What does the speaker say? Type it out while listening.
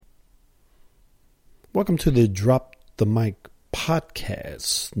Welcome to the Drop the Mic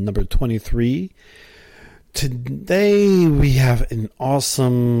podcast, number 23. Today we have an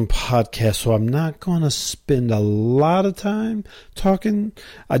awesome podcast, so I'm not going to spend a lot of time talking.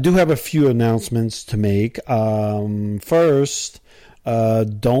 I do have a few announcements to make. First,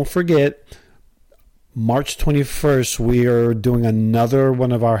 don't forget, March 21st, we are doing another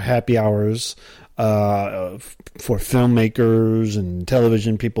one of our happy hours for filmmakers and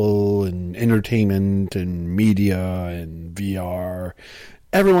television people and entertainment and media and VR.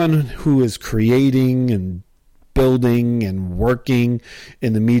 Everyone who is creating and building and working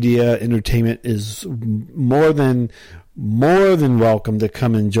in the media entertainment is more than welcome to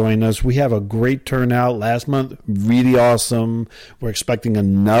come and join us. We have a great turnout last month, really awesome. We're expecting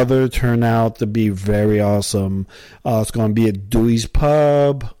another turnout to be very awesome. It's going to be at Dewey's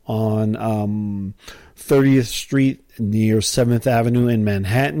Pub on 30th Street near 7th Avenue in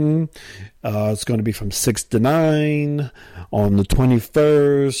Manhattan. It's going to be from 6 to 9 on the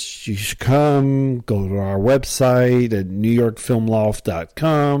 21st. You should come. Go to our website at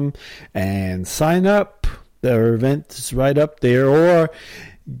newyorkfilmloft.com and sign up. Their event is right up there. Or,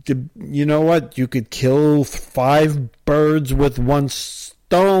 you know what? You could kill 5 birds with one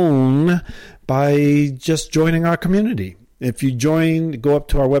stone by just joining our community. If you go up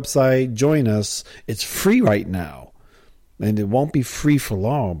to our website, join us. It's free right now. And it won't be free for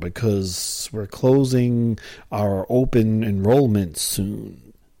long because we're closing our open enrollment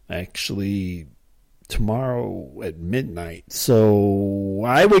soon. Actually, tomorrow at midnight. So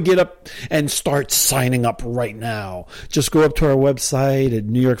I would get up and start signing up right now. Just go up to our website at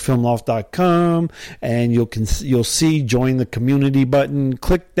newyorkfilmloft.com and you'll see join the community button.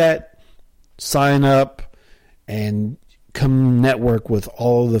 Click that, sign up, and come network with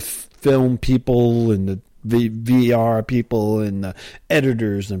all the film people and the VR people and the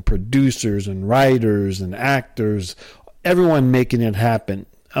editors and producers and writers and actors, everyone making it happen.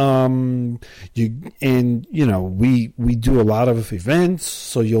 We do a lot of events,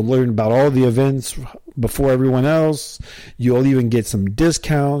 so you'll learn about all the events before everyone else. You'll even get some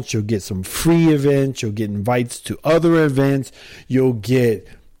discounts. You'll get some free events. You'll get invites to other events. You'll get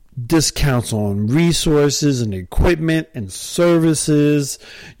discounts on resources and equipment and services.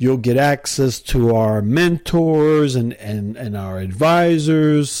 You'll get access to our mentors and our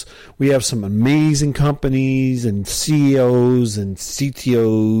advisors. We have some amazing companies and CEOs and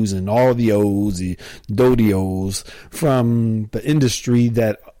CTOs and all the O's, the Dodios from the industry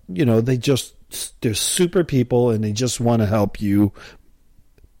that, they're super people and they just want to help you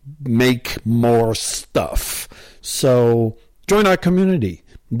make more stuff. So join our community.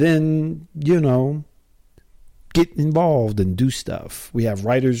 Then, get involved and do stuff. We have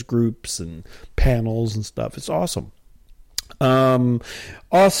writers groups and panels and stuff. It's awesome.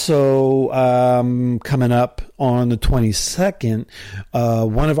 Also, coming up on the 22nd,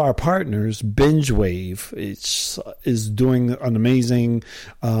 one of our partners, Binge Wave, is doing an amazing,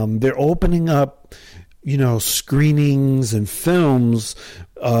 they're opening up, screenings and films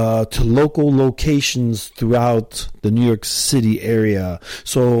to local locations throughout the New York City area.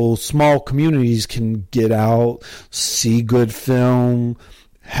 So small communities can get out, see good film,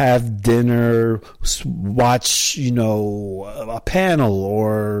 have dinner, watch, a panel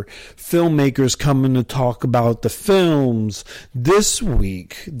or filmmakers coming to talk about the films. This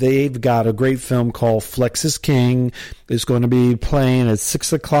week, they've got a great film called Flex is King. It's going to be playing at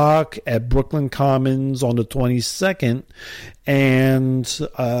 6 o'clock at Brooklyn Commons on the 22nd. And so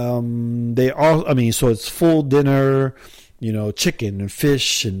it's full dinner, chicken and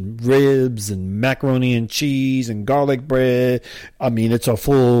fish and ribs and macaroni and cheese and garlic bread. It's a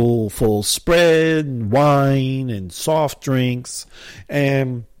full spread and wine and soft drinks.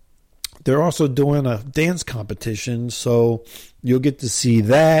 And they're also doing a dance competition. So you'll get to see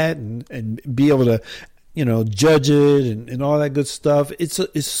that and be able to, judge it and all that good stuff.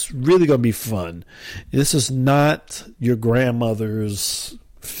 It's really going to be fun. This is not your grandmother's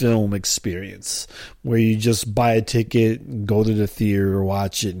film experience where you just buy a ticket, go to the theater,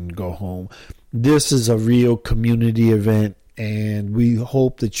 watch it, and go home. This is a real community event, and we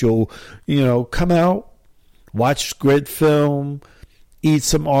hope that you'll, come out, watch great film, eat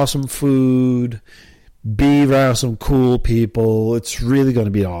some awesome food, be around some cool people. It's really going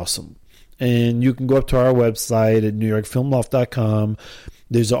to be awesome. And you can go up to our website at newyorkfilmloft.com.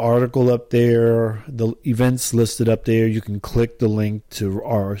 There's an article up there, the events listed up there. You can click the link to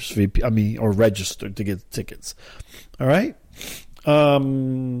RSVP, or register to get the tickets. All right.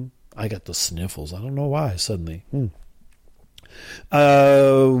 I got the sniffles. I don't know why suddenly.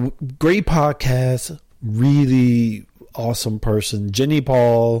 Great podcast. Really awesome person. Jenny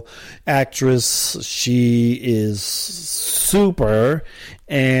Paul, actress, she is super.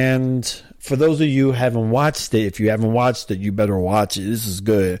 And for those of you who haven't watched it, if you haven't watched it, you better watch it. This is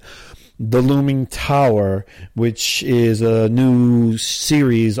good. The Looming Tower, which is a new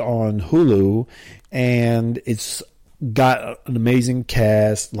series on Hulu, and it's got an amazing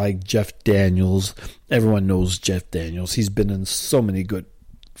cast like Jeff Daniels. Everyone knows Jeff Daniels. He's been in so many good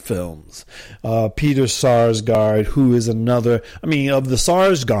films. Peter Sarsgaard, who is another, I mean, of the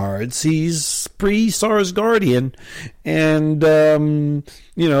Sarsgaards, he's pre-Sarsgaardian. And, and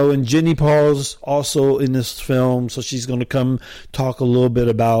Jenny Paul's also in this film, so she's going to come talk a little bit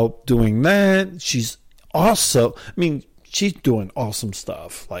about doing that. She's also, I mean, she's doing awesome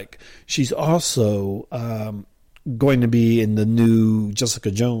stuff. Like, she's also going to be in the new Jessica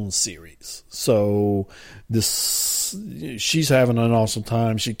Jones series. So she's having an awesome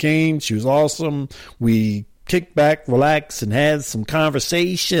time. She came, she was awesome. We kicked back, relaxed, and had some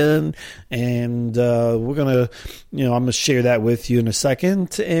conversation. And we're gonna, I'm gonna share that with you in a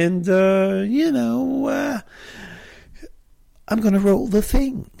second. And I'm gonna roll the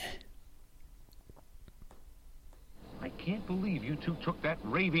thing. I can't believe you two took that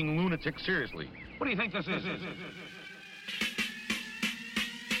raving lunatic seriously. What do you think this is?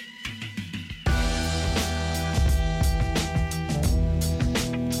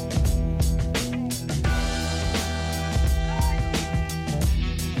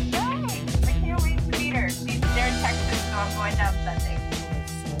 Going down Sunday.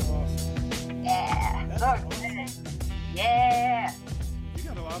 That's so awesome. Yeah. That's So awesome. excited. Yeah. You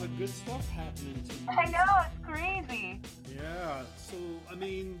got a lot of good stuff happening to you. I know, it's crazy. Yeah. So, I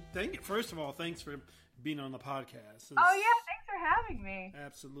mean, first of all, thanks for being on the podcast. It's Oh yeah, thanks for having me.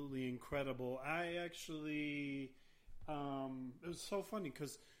 absolutely incredible. I actually, it was so funny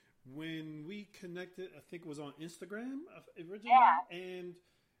because when we connected, I think it was on Instagram originally, Yeah. and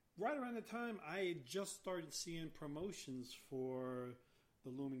right around the time I had just started seeing promotions for the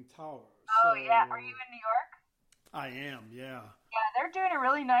Looming Tower. Oh So, yeah, are you in New York? I am, yeah. Yeah, they're doing a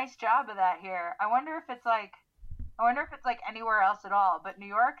really nice job of that here. I wonder if it's like anywhere else at all, but New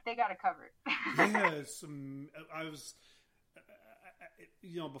York, they got it covered. Yes, I was,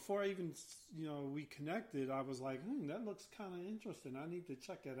 before I even, we connected, I was like, that looks kind of interesting. I need to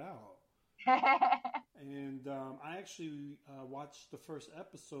check it out. And I actually watched the first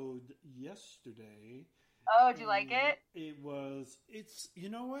episode yesterday. Oh, do you like it? You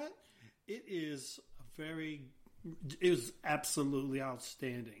know what? It is absolutely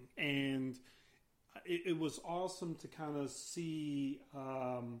outstanding. And it was awesome to kind of see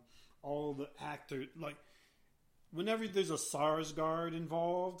all the actors. Like, whenever there's a Sarsgaard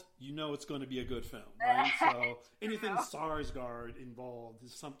involved, it's going to be a good film, right? So anything Sarsgaard involved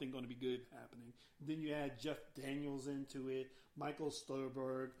is something going to be good happening. Then you add Jeff Daniels into it, Michael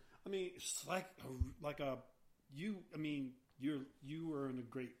Stuhlbarg. I mean, it's you were in a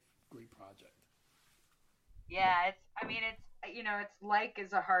great project. Yeah, it's like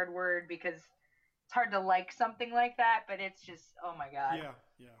is a hard word because it's hard to like something like that, but it's just, oh my God. Yeah.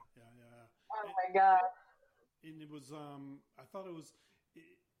 Oh my God. And it was I thought it was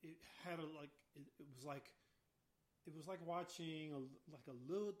it had it was like watching a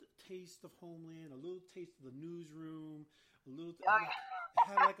little taste of Homeland, a little taste of the Newsroom, it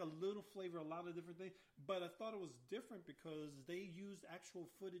had like a little flavor, a lot of different things. But I thought it was different because they used actual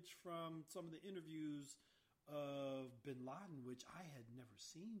footage from some of the interviews of Bin Laden, which I had never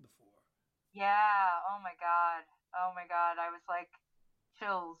seen before. Yeah. Oh my God. I was like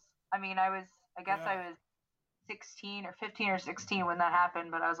chills. I mean, I was 16 or 15 or 16 when that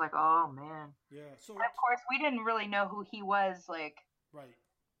happened, but I was like, oh man. Yeah. So and of course we didn't really know who he was right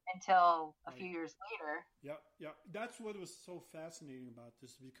until a few years later. Yep. That's what was so fascinating about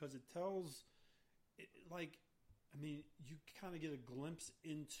this, because it tells, you kind of get a glimpse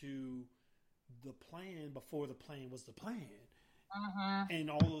into the plan before the plan was the plan. Mm-hmm. And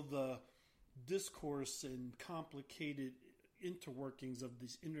all of the discourse and complicated interworkings of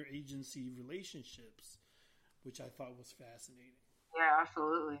these interagency relationships, which I thought was fascinating. Yeah,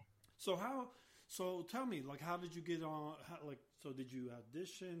 absolutely. So tell me, how did you get on? So did you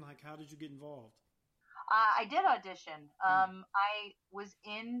audition? How did you get involved? I did audition. I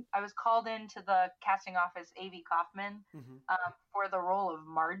was called into the casting office, A.V. Kaufman, for the role of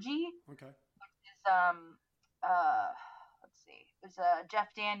Margie. Okay. Which is, let's see, it's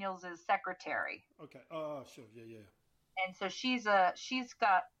Jeff Daniels' secretary. Okay. Sure. Yeah. And so she's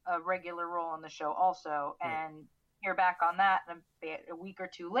got a regular role on the show also, and hear back on that. And a week or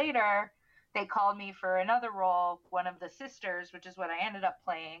two later, they called me for another role, one of the sisters, which is what I ended up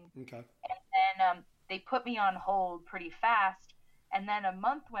playing. Okay. And then they put me on hold pretty fast. And then a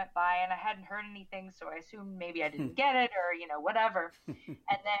month went by and I hadn't heard anything, so I assumed maybe I didn't get it or, whatever. And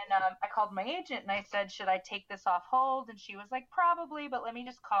then I called my agent and I said, should I take this off hold? And she was like, probably, but let me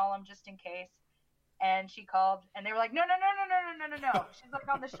just call him just in case. And she called and they were like, no. She's like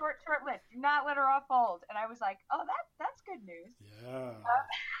on the short list. Do not let her off hold. And I was like, oh, that's good news. Yeah.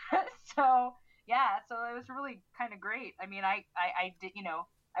 So it was really kind of great. I mean, I did,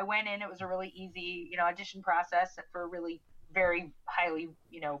 I went in, it was a really easy, audition process for a really very highly,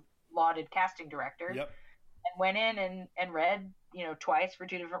 lauded casting director. Yep. And went in and read, twice for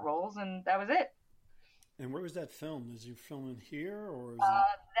 2 different roles, and that was it. And where was that filmed? Is you filming here, or is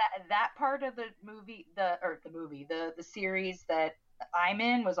that part of the movie, the series that I'm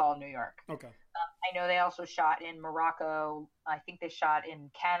in was all New York. Okay. I know they also shot in Morocco. I think they shot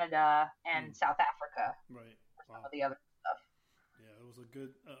in Canada and South Africa. Right. For some of the other stuff. Yeah, it was a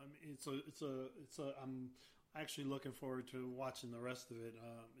good. It's a. I'm actually looking forward to watching the rest of it.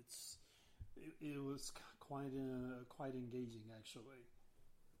 It was quite engaging, actually.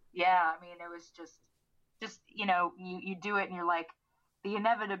 Yeah, I mean, it was just you do it and you're like, the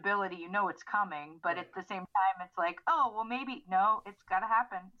inevitability, it's coming, but at the same time, it's like, oh, well, maybe no, it's got to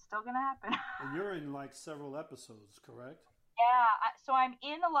happen. It's still gonna happen. And you're in like several episodes, correct? Yeah, so I'm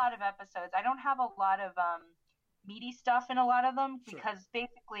in a lot of episodes. I don't have a lot of meaty stuff in a lot of them because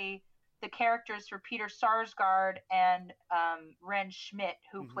basically the characters for Peter Sarsgaard and Ren Schmidt,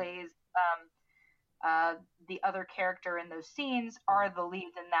 who plays the other character in those scenes, are the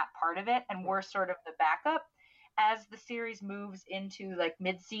leads in that part of it, and we're sort of the backup. As the series moves into like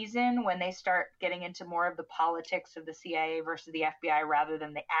mid-season, when they start getting into more of the politics of the CIA versus the FBI rather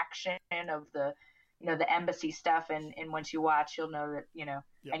than the action of the the embassy stuff, and once you watch, you'll know that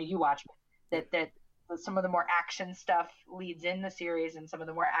I know you watch that some of the more action stuff leads in the series and some of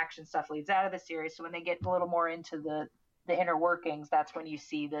the more action stuff leads out of the series. So when they get a little more into the inner workings, that's when you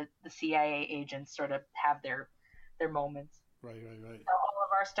see the CIA agents sort of have their moments. Right. So all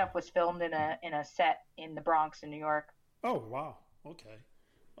of our stuff was filmed in a set in the Bronx in New York. Oh, wow. Okay.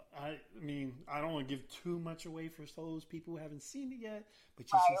 I mean, I don't want to give too much away for those people who haven't seen it yet, but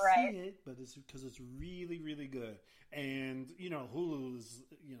you should see it. But it's because it's really, really good. And Hulu is,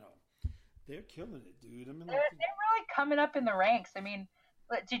 they're killing it, dude. I mean, they're really coming up in the ranks. I mean,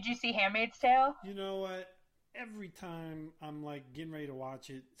 did you see *Handmaid's Tale*? You know what? Every time I'm like getting ready to watch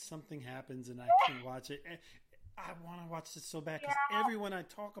it, something happens and I can't watch it. And I want to watch it so bad because everyone I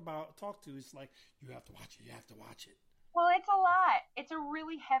talk to is like, you have to watch it. You have to watch it. Well, it's a lot. It's a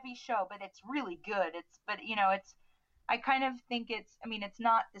really heavy show, but it's really good. I kind of think it's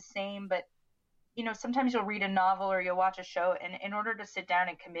not the same, but sometimes you'll read a novel or you'll watch a show, and in order to sit down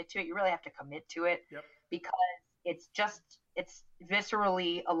and commit to it, you really have to commit to it. Yep. Because it's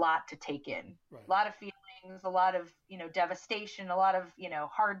viscerally a lot to take in. Right. A lot of feelings, a lot of, devastation, a lot of,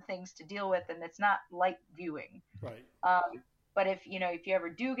 hard things to deal with, and it's not light viewing. Right. But if you ever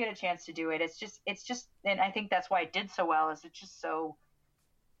do get a chance to do it, it's just, and I think that's why it did so well, is it's just so,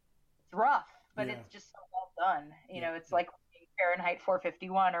 it's rough, but it's just so well done. It's like Fahrenheit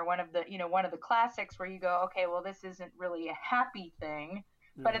 451 or one of the classics where you go, okay, well, this isn't really a happy thing,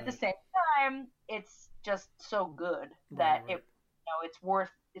 but at the same time, it's just so good that it's worth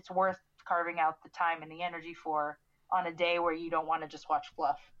carving out the time and the energy for on a day where you don't want to just watch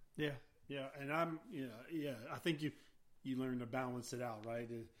fluff. Yeah, and I think you learn to balance it out, right?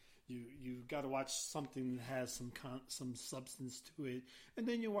 You got to watch something that has some substance to it, and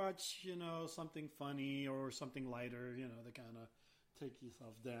then you watch something funny or something lighter, to kind of take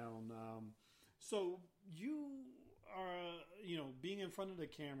yourself down. So you are, being in front of the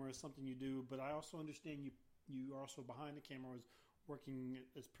camera is something you do, but I also understand you are also behind the camera working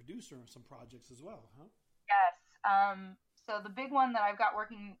as producer on some projects as well, huh? Yes. So the big one that I've got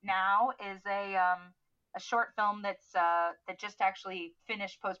working now is a short film that just actually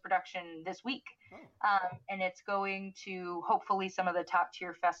finished post-production this week. Oh. And it's going to hopefully some of the top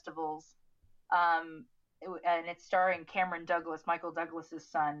tier festivals. And it's starring Cameron Douglas, Michael Douglas's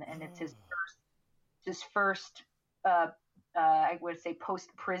son, and it's his first I would say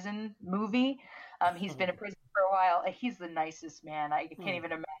post-prison movie. He's been in prison for a while. He's the nicest man. I can't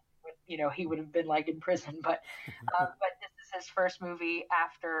even imagine what he would have been like in prison. But this is his first movie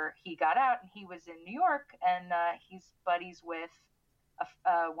after he got out, and he was in New York, and he's buddies with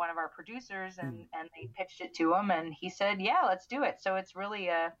one of our producers, and they pitched it to him, and he said, "Yeah, let's do it." So it's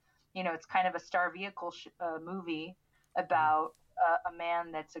really it's kind of a star vehicle movie about a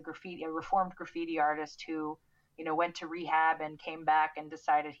man that's a reformed graffiti artist who went to rehab and came back and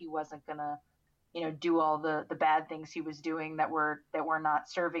decided he wasn't gonna do all the bad things he was doing that were not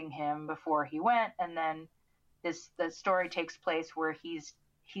serving him before he went. And then the story takes place where he's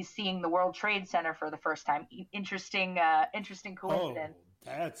seeing the World Trade Center for the first time. Interesting coincidence. Oh,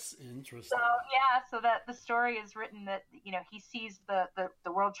 that's interesting. So that the story is written that he sees the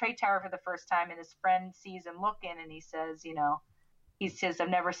World Trade Tower for the first time, and his friend sees him looking, and he says, I've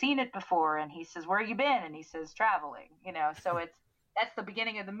never seen it before, and he says, where have you been? And he says, traveling. So that's the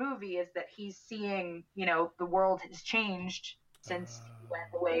beginning of the movie, is that he's seeing, the world has changed since he went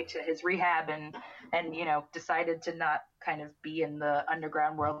away to his rehab and decided to not kind of be in the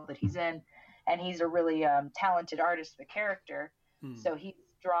underground world that he's in. And he's a really talented artist, the character. So he's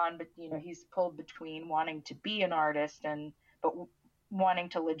drawn, but he's pulled between wanting to be an artist but wanting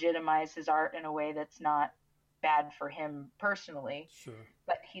to legitimize his art in a way that's not bad for him personally. Sure.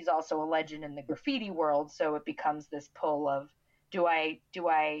 But he's also a legend in the graffiti world, so it becomes this pull of, do I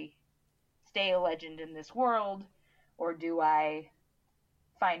stay a legend in this world, or do I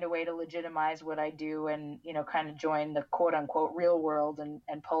find a way to legitimize what I do and kind of join the quote unquote real world and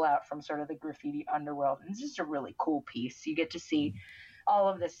pull out from sort of the graffiti underworld. And it's just a really cool piece. You get to see all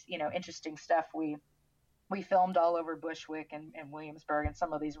of this interesting stuff. We filmed all over Bushwick and Williamsburg and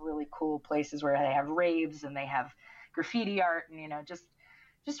some of these really cool places where they have raves and they have graffiti art and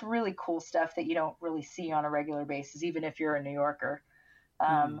just really cool stuff that you don't really see on a regular basis, even if you're a New Yorker.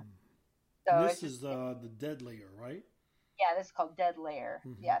 So this is the Dead Layer, right? Yeah, this is called Dead Layer.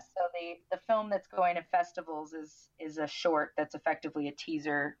 Mm-hmm. Yeah, so the film that's going to festivals is a short that's effectively a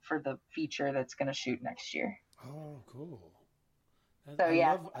teaser for the feature that's going to shoot next year. Oh, cool.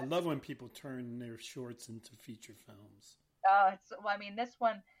 I love when people turn their shorts into feature films.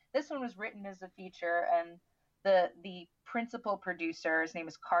 This one was written as a feature, and the principal producer, his name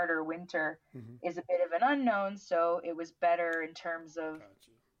is Carter Winter, is a bit of an unknown, so it was better in terms of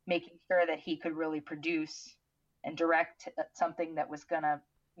making sure that he could really produce and direct something that was gonna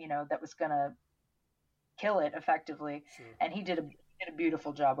kill it effectively. Sure. And he did a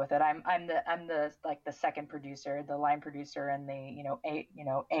beautiful job with it. I'm the second producer, the line producer, and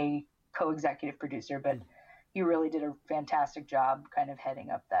the a co-executive producer, but he really did a fantastic job kind of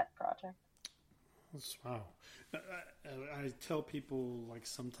heading up that project. Wow. I tell people, like,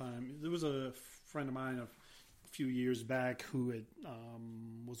 sometime there was a friend of mine a few years back who had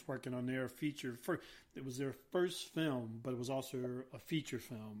was working on their feature. It was their first film, but it was also a feature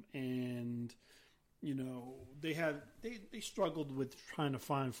film, and they struggled with trying to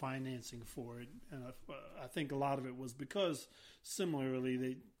find financing for it, and I think a lot of it was because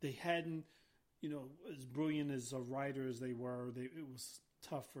similarly they hadn't, as brilliant as a writer as they were, it was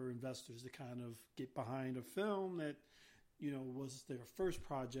tough for investors to kind of get behind a film that was their first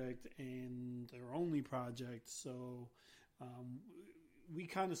project and their only project. So we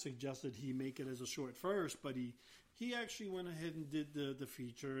kind of suggested he make it as a short first, but he actually went ahead and did the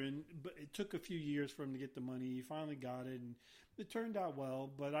feature, but it took a few years for him to get the money. He finally got it, and it turned out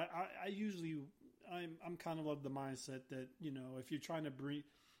well. But I'm kind of the mindset that if you're trying to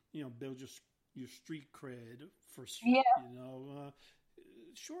build your street cred for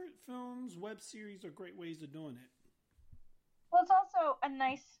short films, web series are great ways of doing it. Well, it's also a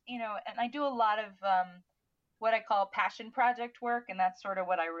nice, and I do a lot of what I call passion project work, and that's sort of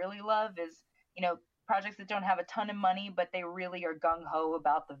what I really love is, projects that don't have a ton of money, but they really are gung-ho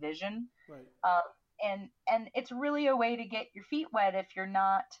about the vision. Right. And it's really a way to get your feet wet if you're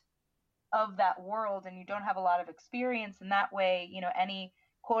not of that world and you don't have a lot of experience. And that way, any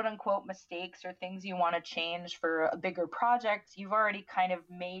quote-unquote mistakes or things you want to change for a bigger project, you've already kind of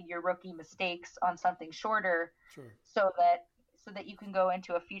made your rookie mistakes on something shorter. Sure. so that you can go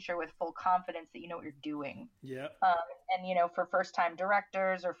into a feature with full confidence that you know what you're doing. Yeah. And for first-time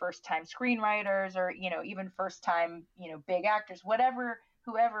directors or first-time screenwriters or even first-time big actors,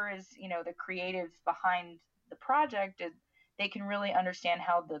 whoever is the creative behind the project, they can really understand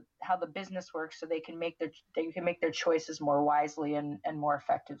how the business works, so they can make their choices more wisely and more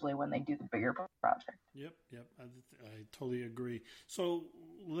effectively when they do the bigger project. Yep. I totally agree. So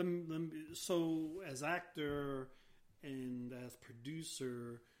so as actor and as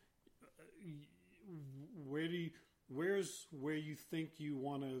producer, where's where you think you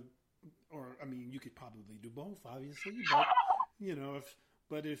want to, or I mean, you could probably do both, obviously,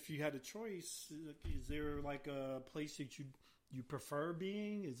 but if you had a choice, is there like a place that you prefer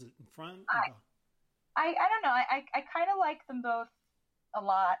being? Is it in front? I don't know. I kind of like them both a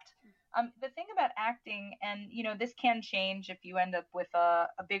lot. The thing about acting, and this can change if you end up with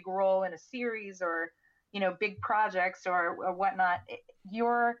a big role in a series or big projects or whatnot.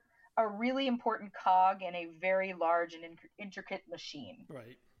 You're a really important cog in a very large and intricate machine.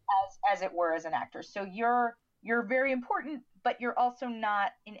 Right. as it were, as an actor. So you're very important, but you're also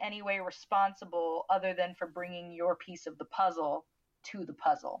not in any way responsible other than for bringing your piece of the puzzle to the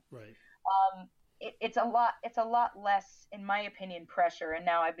puzzle. Right. It's a lot less, in my opinion, pressure. And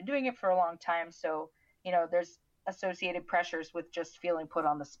now I've been doing it for a long time, so there's associated pressures with just feeling put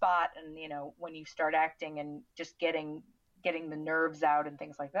on the spot, and when you start acting and just getting the nerves out and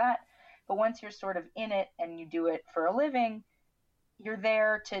things like that. But once you're sort of in it and you do it for a living, you're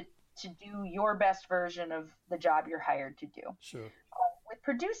there to do your best version of the job you're hired to do. Sure. With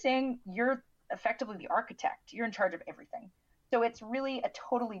producing, you're effectively the architect. You're in charge of everything. So it's really a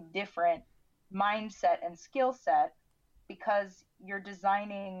totally different mindset and skill set, because you're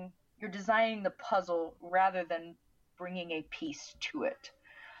designing the puzzle rather than bringing a piece to it.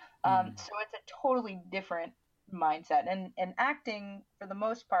 So it's a totally different mindset. And acting, for the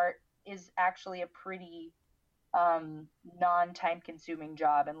most part, is actually a pretty non-time consuming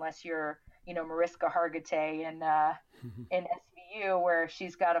job, unless you're Mariska Hargitay in SVU, where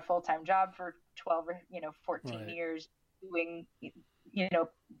she's got a full-time job for 12 or 14 right. years doing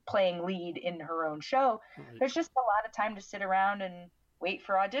playing lead in her own show. Right. There's just a lot of time to sit around and wait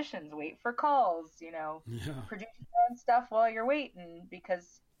for auditions, wait for calls, produce your own stuff while you're waiting.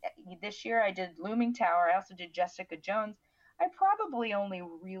 Because this year I did Looming Tower, I also did Jessica Jones. I probably only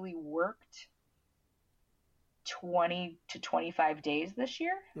really worked 20 to 25 days this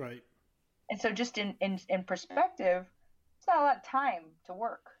year. Right. And so just in perspective, it's not a lot of time to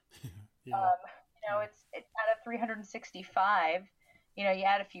work. Yeah. It's out of 365, you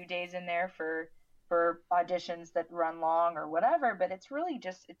add a few days in there for auditions that run long or whatever, but it's really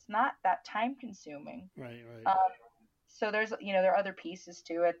just, it's not that time consuming. Right. So there's, there are other pieces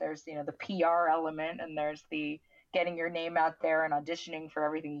to it. There's, the PR element, and there's the getting your name out there and auditioning for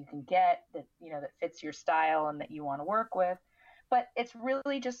everything you can get that, that fits your style and that you want to work with. But it's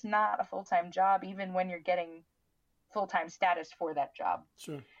really just not a full-time job, even when you're getting full-time status for that job.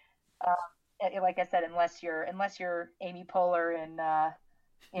 Sure. Like I said, unless you're Amy Poehler in Parks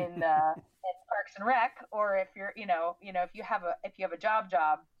and Rec, or if you're, if you have a job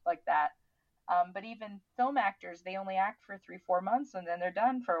like that. But even film actors, they only act for 3-4 months, and then they're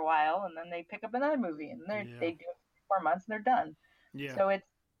done for a while, and then they pick up another movie, and they do it for 4 months, and they're done. Yeah. So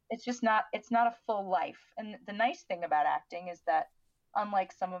it's just not a full life. And the nice thing about acting is that,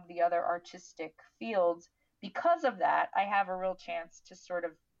 unlike some of the other artistic fields, because of that, I have a real chance to sort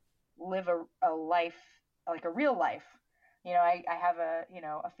of live a life, like a real life. I have a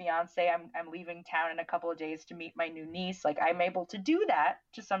fiance. I'm leaving town in a couple of days to meet my new niece. Like, I'm able to do that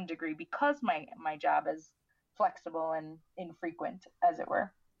to some degree because my job is flexible and infrequent, as it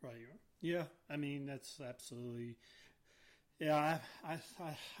were. Right. Yeah. I mean, that's absolutely. Yeah.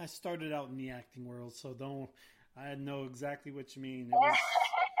 I started out in the acting world, so I know exactly what you mean.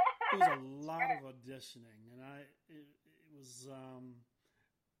 It was a lot of auditioning, and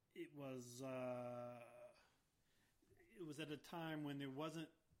it was at a time when there wasn't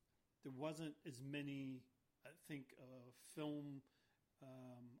as many, I think, film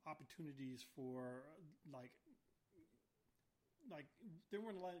opportunities for like there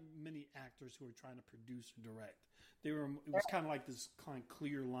weren't many actors who were trying to produce or direct. It was kind of like this kind of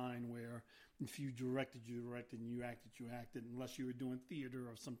clear line where if you directed, and you acted, unless you were doing theater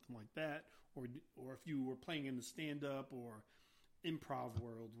or something like that, or if you were playing in the stand-up or improv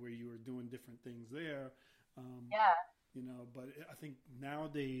world where you were doing different things there. But I think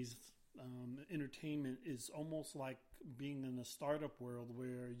nowadays entertainment is almost like being in a startup world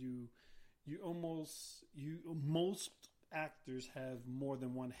where most actors have more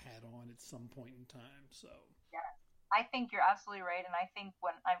than one hat on at some point in time. So yeah, I think you're absolutely right. And I think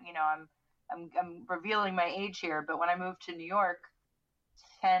when I'm revealing my age here, but when I moved to New York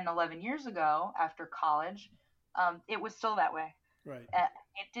 10, 11 years ago after college, it was still that way. Right.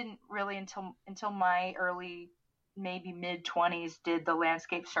 It didn't really until my early, maybe mid-20s did the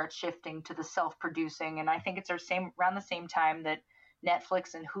landscape start shifting to the self-producing. And I think it's around the same time that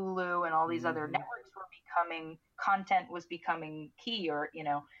Netflix and Hulu and all these other networks content was becoming key, or,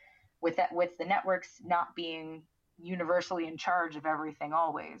 with the networks not being universally in charge of everything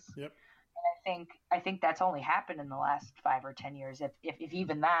always. Yep. And I think that's only happened in the last 5 or 10 years, if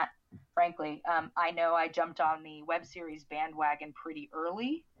even that, frankly. I know I jumped on the web series bandwagon pretty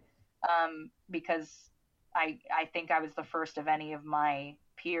early, because I think I was the first of any of my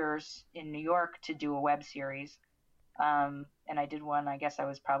peers in New York to do a web series. And I did one, I guess I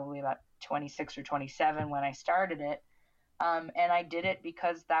was probably about 26 or 27 when I started it. And I did it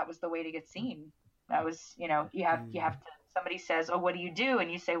because that was the way to get seen. That was, you have to, somebody says, "Oh, what do you do?"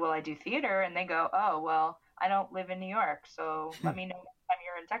 And you say, "Well, I do theater." And they go, "Oh, well, I don't live in New York, so let me know next time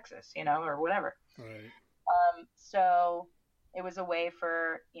you're in Texas, or whatever. Right. So it was a way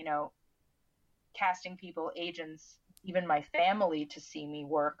for, casting people, agents, even my family to see me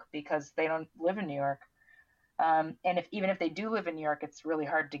work because they don't live in New York. And even if they do live in New York, it's really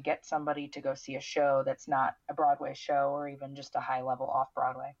hard to get somebody to go see a show that's not a Broadway show or even just a high level off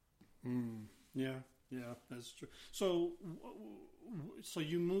Broadway. Yeah, that's true. So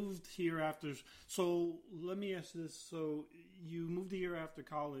you moved here after. So let me ask this. So you moved here after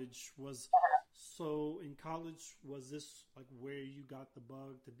college. So in college, was this like where you got the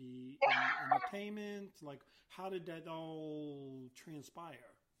bug to be in entertainment? Like, how did that all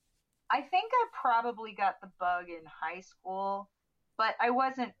transpire? I think I probably got the bug in high school, but I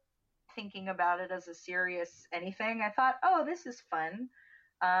wasn't thinking about it as a serious anything. I thought, oh, this is fun.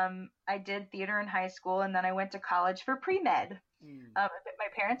 I did theater in high school, and then I went to college for pre-med. My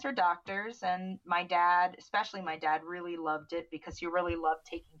parents are doctors, and my dad, especially my dad, really loved it because he really loved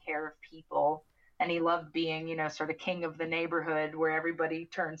taking care of people. And he loved being, sort of king of the neighborhood where everybody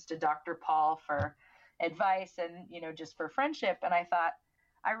turns to Dr. Paul for advice and, just for friendship. And I thought,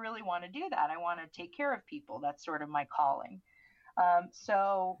 I really want to do that. I want to take care of people. That's sort of my calling.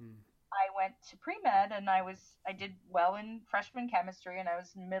 So I went to pre-med, and I did well in freshman chemistry, and I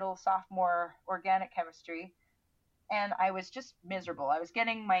was in sophomore organic chemistry. And I was just miserable. I was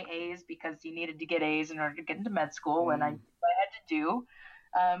getting my A's because you needed to get A's in order to get into med school, and I had to do.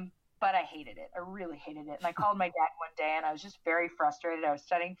 But I hated it. I really hated it. And I called my dad one day, and I was just very frustrated. I was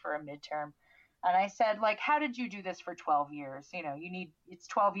studying for a midterm. And I said, like, how did you do this for 12 years? It's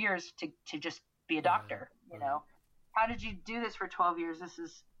 12 years to just be a doctor, How did you do this for 12 years? This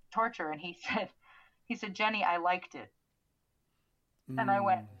is torture. And he said, Jenny, I liked it. And I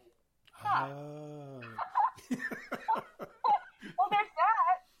went, well, there's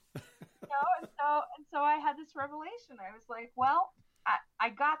that. And so I had this revelation. I was like, well, I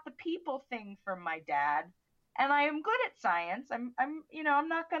got the people thing from my dad, and I am good at science. I'm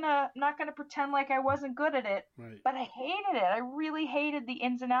not gonna pretend like I wasn't good at it. Right. But I hated it. I really hated the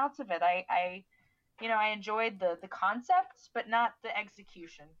ins and outs of it. I enjoyed the concepts, but not the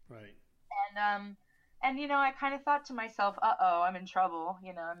execution. Right. And I kind of thought to myself, I'm in trouble.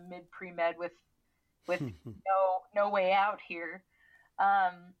 I'm pre-med with no way out here.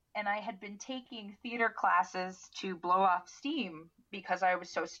 And I had been taking theater classes to blow off steam because I was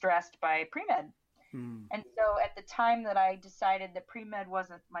so stressed by pre-med. And so at the time that I decided that pre-med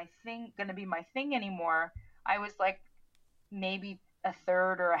wasn't going to be my thing anymore, I was like maybe a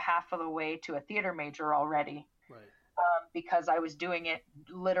third or a half of the way to a theater major already. Right. Because I was doing it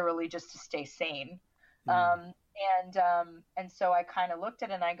literally just to stay sane. And so I kind of looked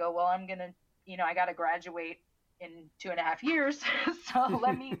at it and I go, well, I'm going to, I got to graduate in 2.5 years. So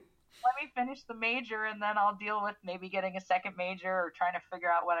let me finish the major, and then I'll deal with maybe getting a second major or trying to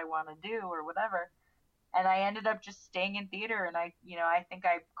figure out what I want to do or whatever. And I ended up just staying in theater, and I think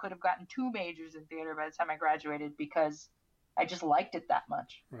I could have gotten 2 majors in theater by the time I graduated because I just liked it that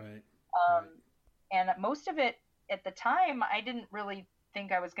much. Right. And most of it at the time, I didn't really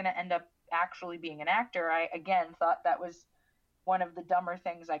think I was going to end up actually being an actor. I, again, thought that was one of the dumber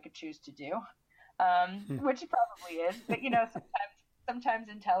things I could choose to do, which it probably is. But, sometimes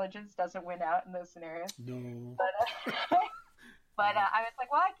intelligence doesn't win out in those scenarios. No. But I was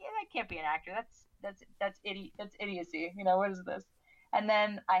like, well, I can't be an actor. That's idiocy. What is this? And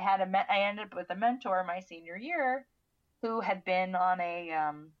then I ended up with a mentor my senior year who had been on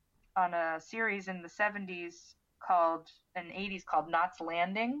a series in the 70s and 80s called Knots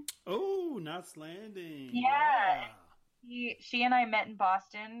Landing. Oh, Knots Landing. Yeah. She and I met in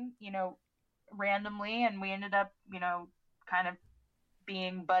Boston, randomly, and we ended up, kind of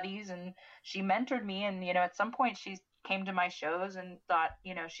being buddies, and she mentored me. And, at some point she came to my shows and thought,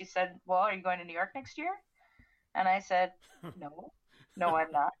 she said, well, are you going to New York next year? And I said, no,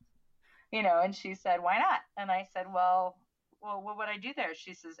 I'm not, and she said, why not? And I said, well, what would I do there?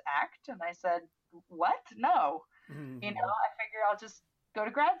 She says, act. And I said, what? No. I figure I'll just go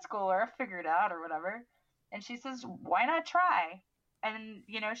to grad school or figure it out or whatever. And she says, why not try? And,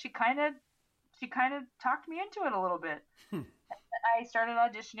 she kind of talked me into it a little bit. I started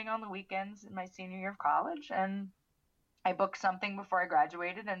auditioning on the weekends in my senior year of college, and I booked something before I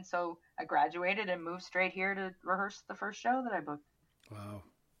graduated. And so I graduated and moved straight here to rehearse the first show that I booked. Wow.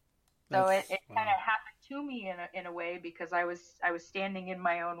 So it kind of happened to me in a way because I was standing in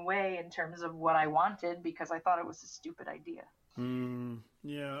my own way in terms of what I wanted because I thought it was a stupid idea.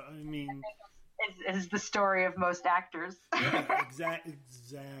 Yeah, I mean, is the story of most actors. Yeah,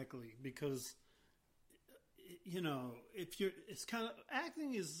 exactly, because if you're, it's kind of,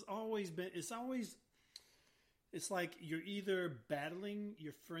 acting has always been, it's always, it's like you're either battling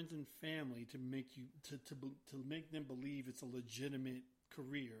your friends and family to make you to make them believe it's a legitimate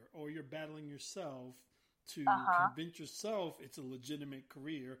career, or you're battling yourself to convince yourself it's a legitimate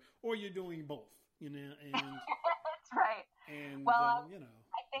career, or you're doing both. And that's right. And well,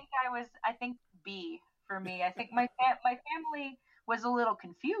 I think B for me. I think my family was a little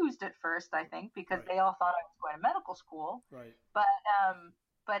confused at first. I think because they all thought I was going to medical school. Right.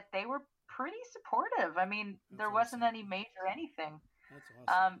 But they were pretty supportive. I mean, there wasn't any major anything. That's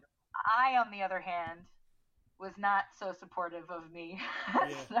awesome. I, on the other hand, was not so supportive of me.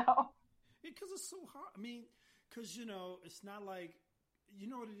 Yeah. So. Because it's so hard. I mean, because, it's not like, you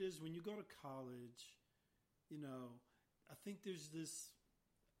know what it is when you go to college, I think there's this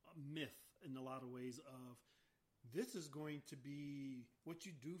myth in a lot of ways of this is going to be what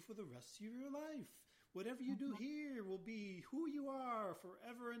you do for the rest of your life. Whatever you do here will be who you are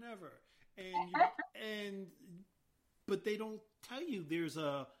forever and ever. But they don't tell you there's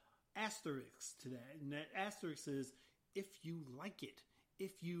a asterisk to that. And that asterisk is if you like it,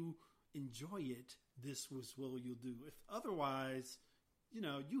 if you enjoy it, this was what you'll do. If otherwise,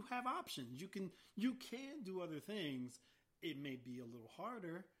 you have options. You can do other things. It may be a little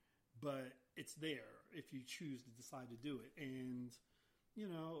harder, but it's there if you choose to decide to do it. And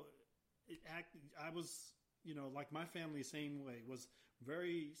I was, like my family, same way, was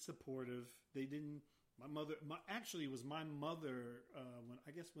very supportive. They didn't. My mother, actually, it was my mother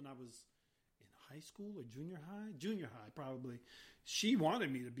when I was in high school or junior high probably. She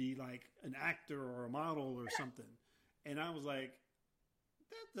wanted me to be like an actor or a model or something, and I was like,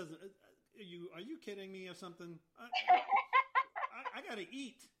 that doesn't. Are you kidding me or something? I gotta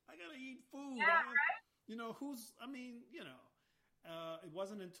eat. I gotta eat food. Yeah, right? It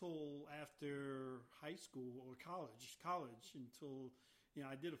wasn't until after high school or college until,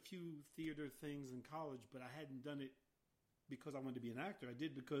 I did a few theater things in college, but I hadn't done it because I wanted to be an actor. I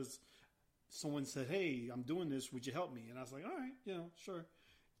did because someone said, "Hey, I'm doing this. Would you help me?" And I was like, "All right, sure."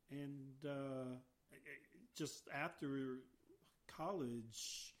 And just after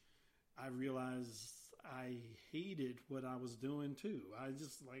college, I realized I hated what I was doing too. I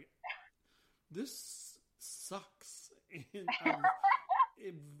just like, this sucks. And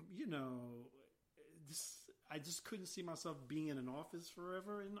I just couldn't see myself being in an office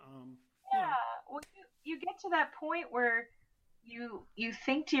forever. And well, you get to that point where you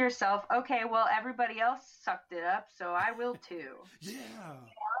think to yourself, okay, well, everybody else sucked it up, so I will too. Yeah.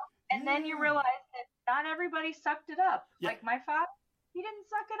 And then you realize that not everybody sucked it up. Yeah. Like my father, he didn't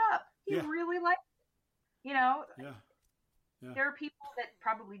suck it up. He really liked it. Yeah. There are people that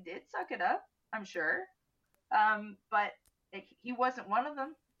probably did suck it up, I'm sure. But he wasn't one of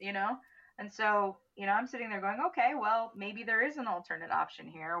them, And so, I'm sitting there going, okay, well, maybe there is an alternate option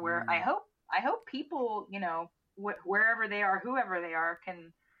here where I hope people, wherever they are, whoever they are,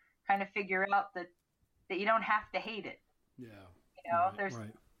 can kind of figure out that you don't have to hate it. Yeah. There's,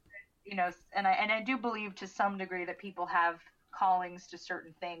 and I do believe to some degree that people have callings to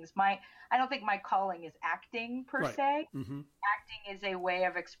certain things. I don't think my calling is acting per se. Mm-hmm. Acting is a way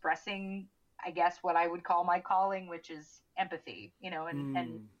of expressing, I guess, what I would call my calling, which is empathy,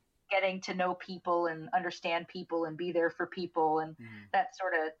 and getting to know people and understand people and be there for people. And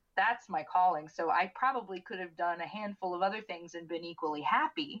that's my calling. So I probably could have done a handful of other things and been equally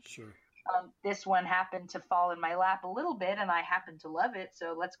happy. Sure. This one happened to fall in my lap a little bit and I happen to love it.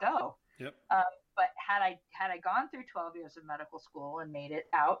 So let's go. Yep. But had I gone through 12 years of medical school and made it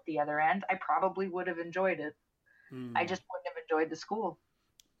out the other end, I probably would have enjoyed it. I just wouldn't have enjoyed the school.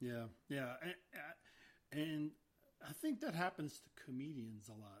 Yeah. Yeah. And I think that happens to comedians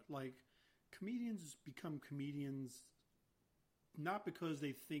a lot. Like, comedians become comedians not because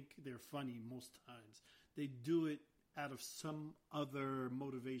they think they're funny most times. They do it out of some other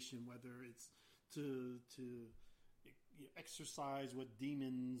motivation, whether it's to exercise with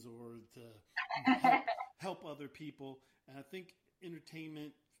demons or to help other people. And I think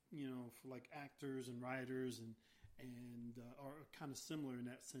entertainment, for like actors and writers and are kind of similar in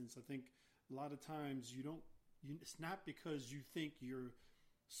that sense. I think a lot of times it's not because you think you're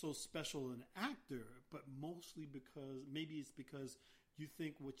so special an actor, but mostly because you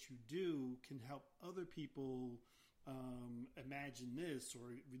think what you do can help other people imagine this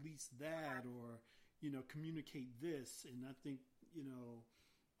or release that or communicate this. And I think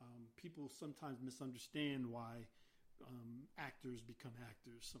people sometimes misunderstand why actors become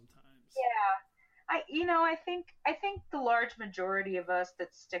actors sometimes. Yeah. I think the large majority of us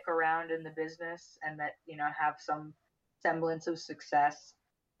that stick around in the business and that, have some semblance of success,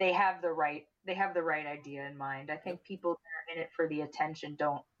 they have the right idea in mind. I think people that are in it for the attention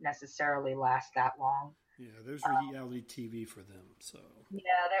don't necessarily last that long. Yeah, there's reality TV for them. So Yeah,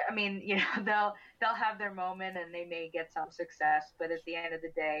 I mean, they'll have their moment and they may get some success, but at the end of the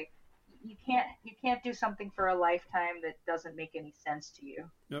day, you can't do something for a lifetime that doesn't make any sense to you.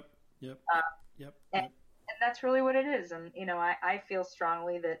 yep, yep, Uh, yep, and, yep. and that's really what it is. And I feel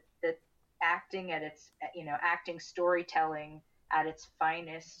strongly that acting at its acting storytelling at its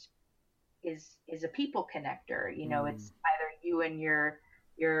finest is a people connector. It's either you and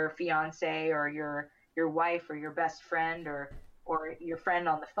your fiance or your wife or your best friend or your friend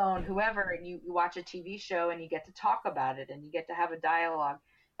on the phone, whoever, and you watch a TV show and you get to talk about it and you get to have a dialogue.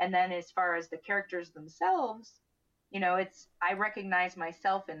 And then as far as the characters themselves, I recognize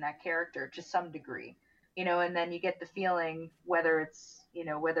myself in that character to some degree, and then you get the feeling whether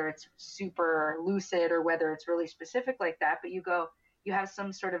it's super lucid or whether it's really specific like that, but you have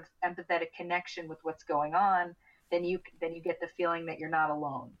some sort of empathetic connection with what's going on, then you get the feeling that you're not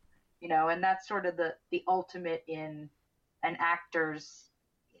alone, and that's sort of the ultimate in an actor's,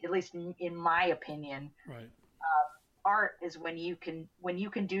 at least in my opinion, Right. art is when you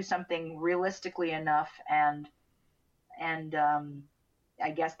can do something realistically enough and I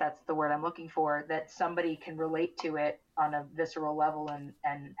guess that's the word I'm looking for, that somebody can relate to it on a visceral level and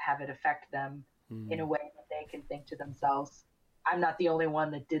have it affect them in a way that they can think to themselves, I'm not the only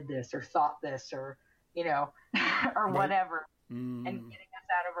one that did this or thought this or or Right. whatever, and getting us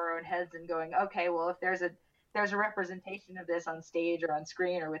out of our own heads and going, okay, well, if there's a representation of this on stage or on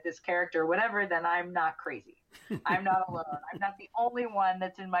screen or with this character or whatever, then I'm not crazy. I'm not alone. I'm not the only one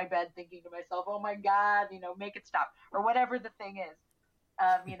that's in my bed thinking to myself, oh my God, make it stop or whatever the thing is,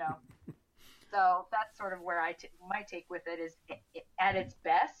 So that's sort of where my take with it is at its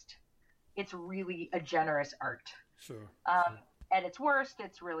best, it's really a generous art. Sure. At its worst,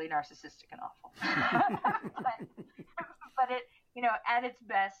 it's really narcissistic and awful. but it, at its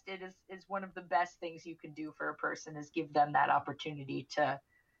best, it is one of the best things you can do for a person is give them that opportunity to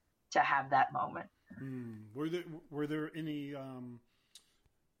have that moment. Were there any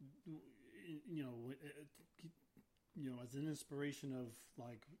as an inspiration of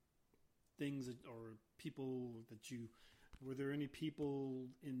like things or people that were there any people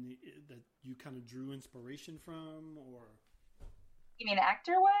that you kind of drew inspiration from, or you mean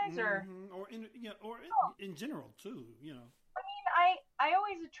actor-wise or in general too? I mean, I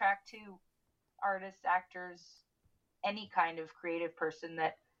always attract to artists, actors, any kind of creative person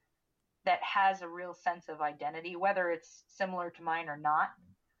that has a real sense of identity, whether it's similar to mine or not.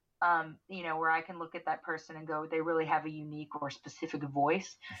 Where I can look at that person and go, they really have a unique or specific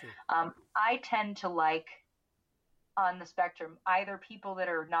voice. Sure. I tend to like, on the spectrum, either people that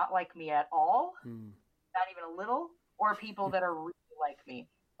are not like me at all, not even a little, or people that are really like me.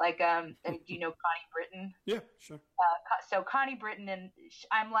 Like, and do you know Connie Britton? Yeah, sure. So Connie Britton, and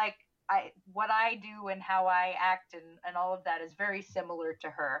I'm like, what I do and how I act and all of that is very similar to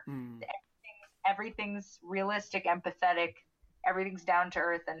her. Everything's realistic, empathetic, everything's down to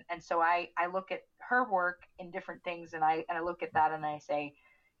earth, and so I look at her work in different things, and I look at that and I say,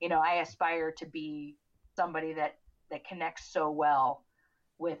 I aspire to be somebody that connects so well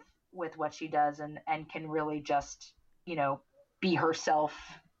with what she does and can really just be herself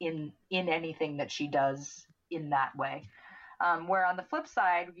in anything that she does in that way. Where on the flip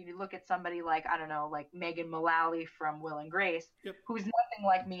side, you look at somebody like, I don't know, like Megan Mullally from Will and Grace, Yep. who's nothing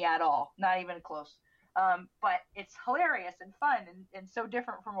like me at all, not even close. But it's hilarious and fun and so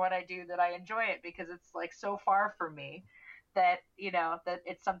different from what I do that I enjoy it because it's like so far from me that, that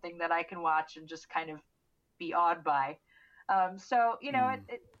it's something that I can watch and just kind of be awed by.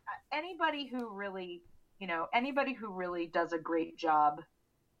 Anybody who really does a great job,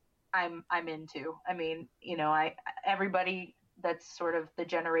 I'm into. I mean, everybody that's sort of the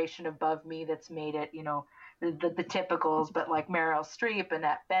generation above me that's made it, the typicals, but like Meryl Streep,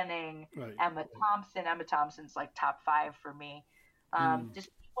 Annette Bening, Right. Emma Thompson. Emma Thompson's like top 5 for me. Just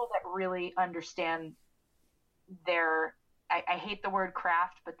people that really understand I hate the word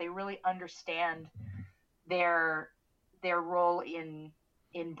craft, but they really understand their role in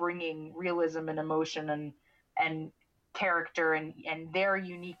bringing realism and emotion and character and their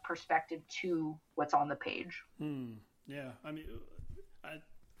unique perspective to what's on the page. Yeah, I mean,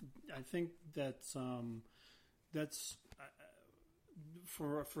 I think that's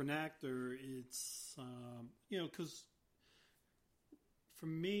for an actor, it's because for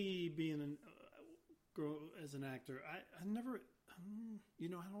me being as an actor, I never.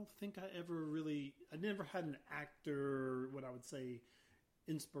 I don't think I never had an actor, what I would say,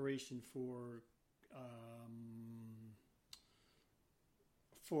 inspiration for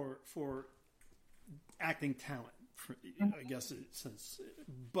acting talent I guess since,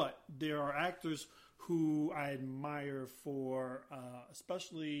 but there are actors who I admire for,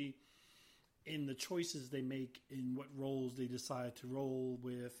 especially in the choices they make in what roles they decide to roll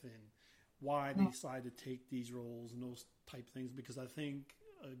with and why they decide to take these roles and those type of things. Because I think,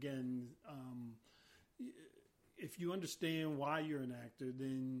 again, if you understand why you're an actor,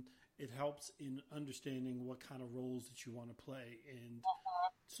 then it helps in understanding what kind of roles that you want to play. And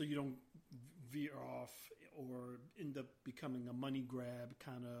so you don't veer off or end up becoming a money grab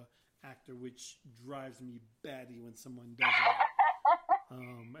kind of actor, which drives me batty when someone does that.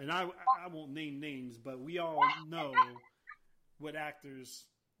 And I won't name names, but we all know what actors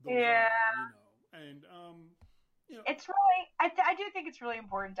those are, you know. And you know, it's really, I do think it's really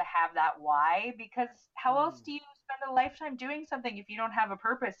important to have that why, because how else do you spend a lifetime doing something if you don't have a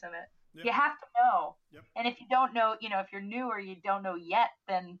purpose in it? Yep. You have to know. Yep. And if you don't know, you know, if you're new or you don't know yet,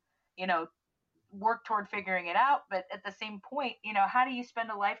 then, you know, work toward figuring it out. But at the same point, you know, how do you spend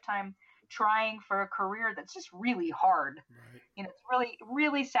a lifetime trying for a career that's just really hard? right. You know, it's really,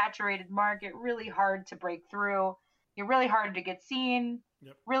 really saturated market, really hard to break through. You're really hard to get seen,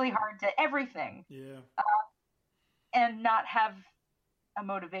 Yep. really hard to everything, Yeah. and not have a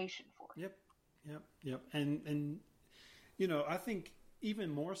motivation for it. Yep. And you know, I think even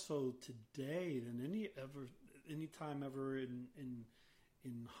more so today than any time ever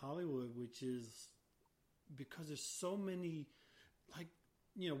in Hollywood, which is because there's so many, like,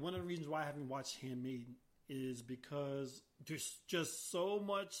 you know, one of the reasons why I haven't watched Handmaiden is because there's just so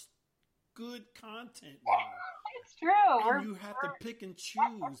much good content now. It's true. And you have to pick and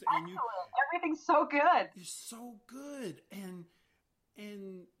choose, and you everything's so good. it's so good, and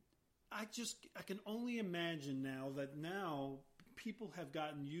I can only imagine now people have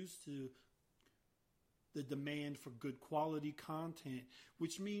gotten used to the demand for good quality content,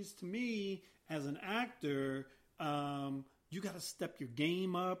 which means to me as an actor, you got to step your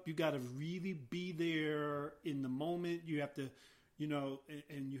game up. You got to really be there in the moment. You have to, you know,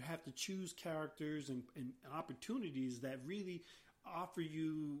 and you have to choose characters and opportunities that really offer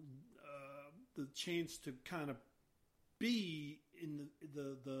you the chance to kind of be in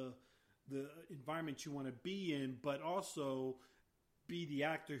the environment you want to be in, but also be the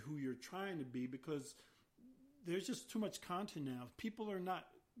actor who you're trying to be, because there's just too much content now. People are not,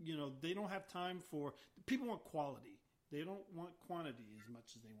 you know, they don't have time for, people want quality. They don't want quantity as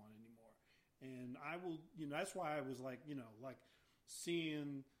much as they want anymore. And I will, you know, that's why I was like, you know, like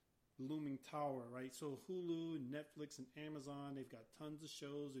seeing Looming Tower, right? So Hulu and Netflix and Amazon, they've got tons of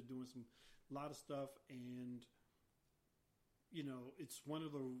shows. They're doing a lot of stuff. And, you know, it's one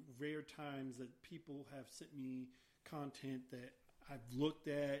of the rare times that people have sent me content that I've looked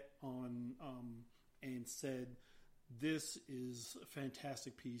at on and said, this is a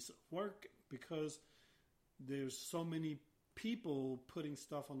fantastic piece of work, because there's so many people putting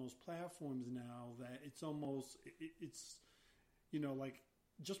stuff on those platforms now that it's almost, it's, you know, like,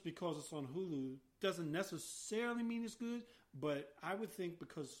 just because it's on Hulu doesn't necessarily mean it's good, but I would think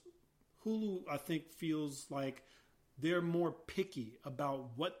because Hulu, I think, feels like they're more picky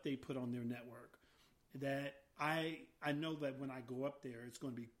about what they put on their network, that I know that when I go up there, it's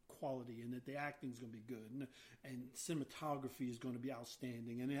going to be quality, and that the acting is going to be good, and cinematography is going to be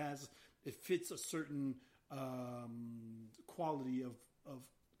outstanding, and it fits a certain quality of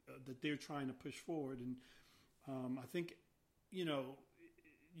that they're trying to push forward. And I think, you know,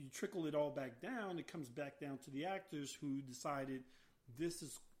 you trickle it all back down, it comes back down to the actors who decided this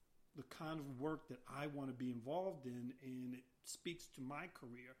is the kind of work that I want to be involved in, and it speaks to my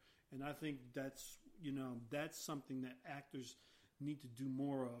career. And I think that's, you know, that's something that actors need to do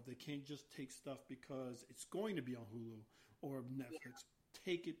more of. They can't just take stuff because it's going to be on Hulu or Netflix. Yeah.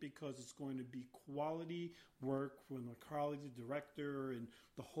 Take it because it's going to be quality work from the quality director, and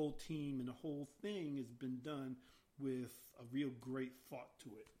the whole team, and the whole thing has been done with a real great thought to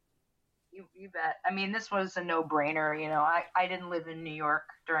it. You bet. I mean, this was a no-brainer. You know, I didn't live in New York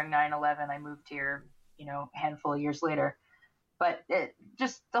during 9/11. I moved here, you know, a handful of years later. But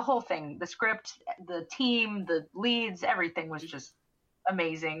just the whole thing, the script, the team, the leads, everything was just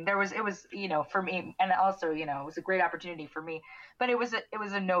amazing. It was, you know, for me, and also, you know, it was a great opportunity for me. But it was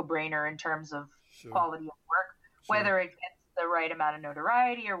a no-brainer in terms of quality of work, whether it gets the right amount of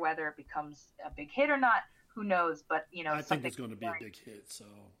notoriety or whether it becomes a big hit or not. Who knows? But, you know, I think it's going to be a big hit. So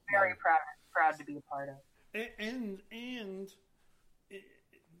very proud to be a part of. And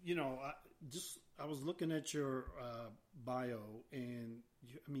you know, I was looking at your bio, and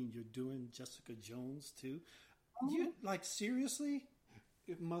you're doing Jessica Jones too. You, like, seriously,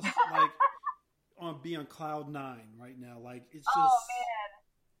 it must like be on cloud 9 right now. Like, it's just. Oh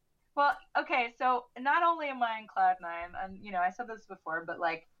Well, okay, so not only am I in cloud nine, and I said this before, but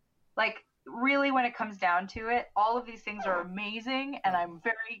like really when it comes down to it, all of these things are amazing, and Right. I'm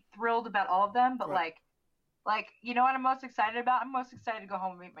very thrilled about all of them. But Right. like you know what I'm most excited about? I'm most excited to go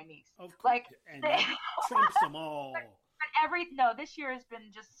home and meet my niece. Of course. Like And that trumps them all. no, this year has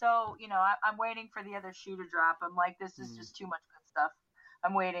been just so, I'm waiting for the other shoe to drop. I'm like, this is Mm. just too much good stuff.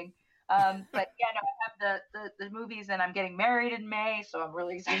 I'm waiting. But yeah, no, I have the movies, and I'm getting married in May, so I'm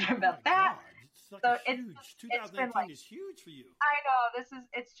really excited Oh my about that. God. It's like So a huge. it's been 2018 like, is huge for you. I know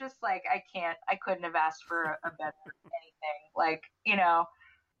it's just like I couldn't have asked for a better anything. Like,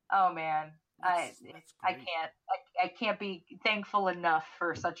 oh man, That's I great. can't I can't be thankful enough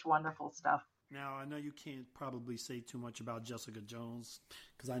for such wonderful stuff. Now, I know you can't probably say too much about Jessica Jones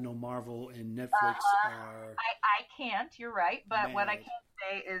because I know Marvel and Netflix are I can't. You're right, but what I mad. can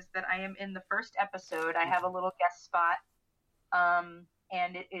say is that I am in the first episode. I have a Okay. little guest spot, and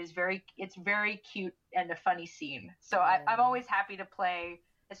it's very cute and a funny scene. So I'm Oh. always happy to play,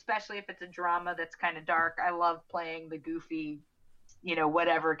 especially if it's a drama that's kind of dark. I love playing the goofy,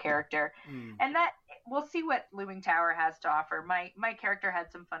 whatever character, Mm. and that we'll see what Looming Tower has to offer. My character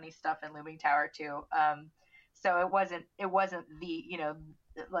had some funny stuff in Looming Tower too. So it wasn't the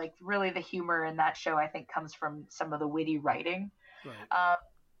like really the humor in that show I think comes from some of the witty writing. Right.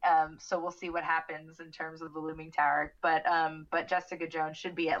 So we'll see what happens in terms of the Looming Tower. But Jessica Jones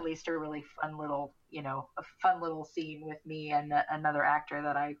should be at least a really fun little, a fun little scene with me and another actor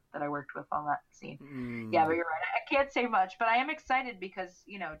that I worked with on that scene. Yeah, but Mm. you're right. I can't say much, but I am excited because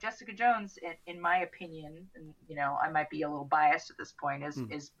Jessica Jones, in my opinion, and I might be a little biased at this point, is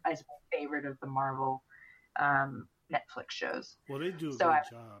Mm. is is my favorite of the Marvel Netflix shows. Well, they do a So great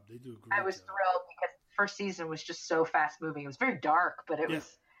job. They do a I great was job. thrilled because the first season was just so fast moving. It was very dark, but it Yeah.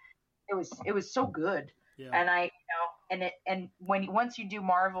 was it was so good. Yeah. And once you do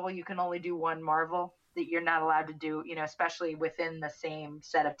Marvel, you can only do one Marvel that you're not allowed to do, especially within the same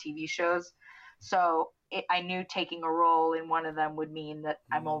set of TV shows. So I knew taking a role in one of them would mean that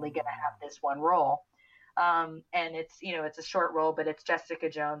I'm only going to have this one role. And it's a short role, but it's Jessica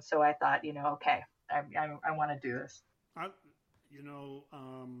Jones. So I thought, okay, I want to do this. I,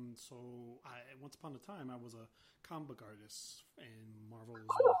 so once upon a time I was a comic book artist and Marvel was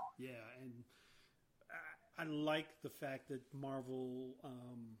Cool. yeah, and I like the fact that Marvel,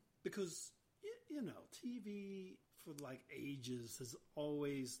 because TV for like ages has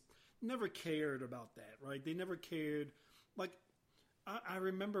always never cared about that, right? They never cared. Like I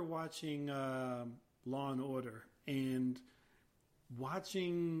remember watching Law and Order and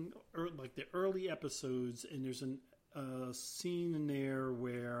watching like the early episodes, and there's a scene in there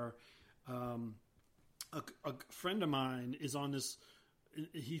where a friend of mine is on this.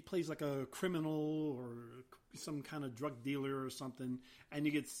 He plays like a criminal or some kind of drug dealer or something, and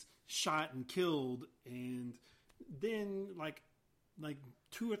he gets shot and killed. And then, like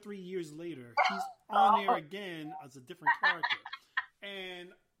 2 or 3 years later, he's on there again as a different character. And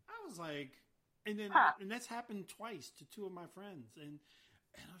I was like, Huh. and that's happened twice to two of my friends, and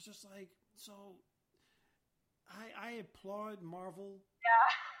I was just like, so I applaud Marvel Yeah.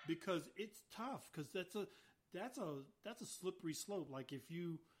 because it's tough because that's a slippery slope. Like if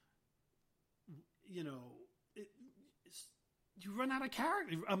you you run out of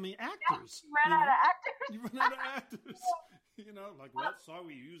character. I mean actors. You ran out of actors. You run out of actors. Like well, sorry,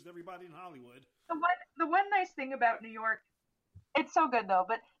 we used everybody in Hollywood. The one nice thing about New York, it's so good though,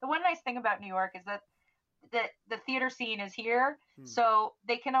 but the one nice thing about New York is that the theater scene is here, so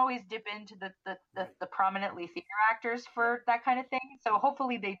they can always dip into Right. the prominently theater actors for that kind of thing. So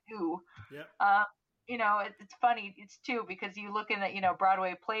hopefully they do. Yep. It's funny. It's too because you look in the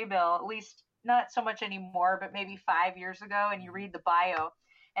Broadway playbill, at least not so much anymore, but maybe 5 years ago, and you read the bio,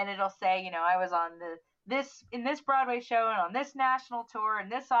 and it'll say, I was on this Broadway show and on this national tour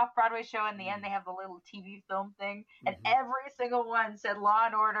and this off Broadway show. In the end, they have the little TV film thing, and every single one said Law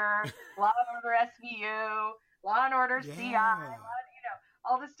and Order, Law and Order SVU, Law and Order CI, Yeah.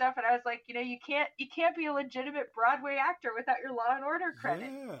 all this stuff. And I was like, you can't be a legitimate Broadway actor without your Law and Order credit.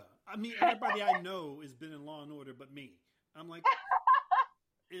 Yeah. I mean, everybody I know has been in Law and Order, but me. I'm like,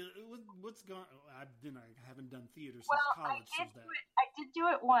 what's going? I haven't done theater since college. I did do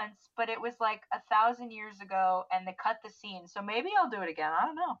it once, but it was like 1,000 years ago, and they cut the scene. So maybe I'll do it again. I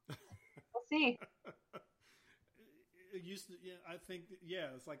don't know. We'll see. It used to, yeah. I think, yeah.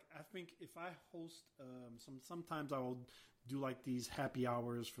 It's like I think if I host, sometimes I will do like these happy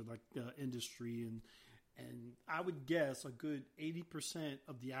hours for like the industry, and I would guess a good 80%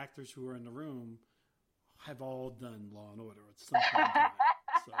 of the actors who are in the room have all done Law and Order at some point in time.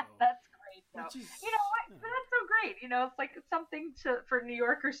 So That's great. So, Which is, you know what? yeah. That's so great. You know, it's like it's something for New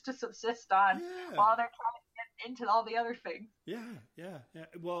Yorkers to subsist on Yeah. while they're trying to get into all the other things. Yeah, yeah, yeah.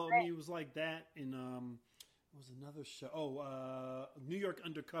 Well, I mean, it was like that in it was another show. Oh, New York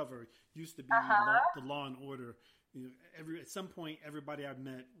Undercover used to be the Law and Order. You know, at some point, everybody I've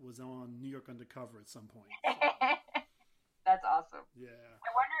met was on New York Undercover at some point. That's awesome. Yeah.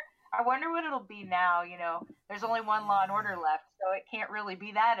 I wonder what it'll be now. You know, there's only one Law and Order left, so it can't really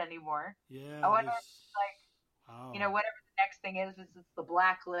be that anymore. Yeah. I wonder if it's like, wow. you know, whatever the next thing is it's the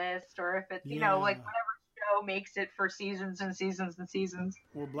Blacklist, or if it's, you know, like whatever show makes it for seasons and seasons and seasons.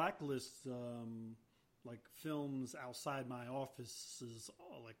 Well, Blacklist, like films outside my office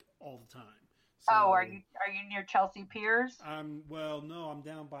like all the time. So, are you near Chelsea Piers? Well, no, I'm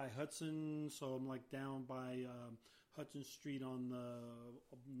down by Hudson, so I'm like down by Hudson Street on the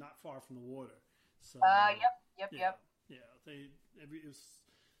not far from the water. So Yep. Yeah.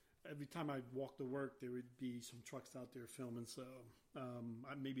 Every time I walk to work, there would be some trucks out there filming. So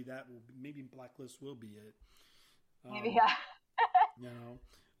maybe Blacklist will be it. Maybe, yeah. You know.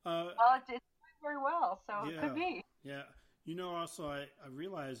 Well, it's doing very well, so it could be. Yeah. You know, also, I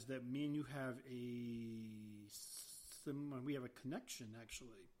realized that me and you have we have a connection,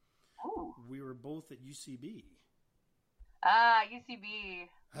 actually. Ooh. We were both at UCB. UCB.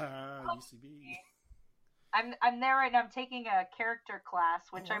 UCB. I'm there right now. I'm taking a character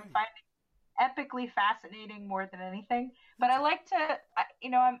class, which I'm finding epically fascinating more than anything. But I like to, you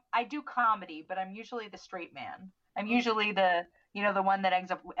know, I do comedy, but I'm usually the straight man. I'm usually the one that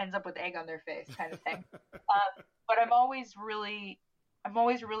ends up with egg on their face kind of thing. But I'm always really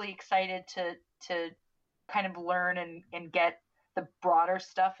excited to kind of learn and get the broader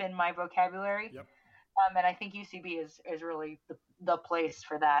stuff in my vocabulary. Yep. And I think UCB is really the place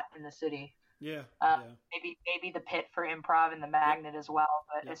for that in the city. Yeah. Maybe the Pit for improv and the Magnet as well.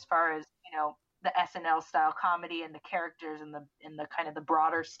 But as far as, you know, the SNL style comedy and the characters and the kind of the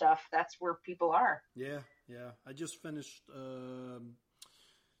broader stuff, that's where people are. Yeah. I just finished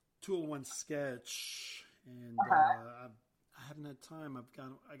 201 Sketch, and I haven't had time. I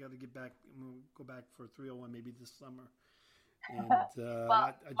got to get back. I'm gonna go back for 301 maybe this summer. And I just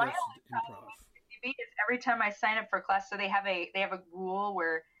improv. Is every time I sign up for a class, so they have a rule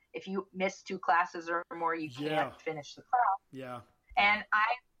where if you miss 2 classes or more, you can't finish the class. Yeah. And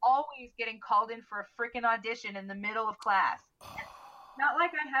I'm always getting called in for a freaking audition in the middle of class. Not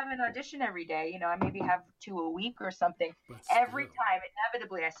like I have an audition every day. You know, I maybe have 2 a week or something. Every time,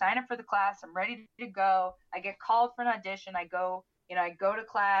 inevitably, I sign up for the class. I'm ready to go. I get called for an audition. I go to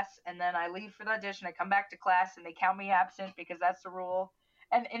class, and then I leave for the audition. I come back to class, and they count me absent because that's the rule.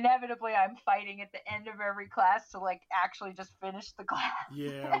 And inevitably, I'm fighting at the end of every class to like actually just finish the class.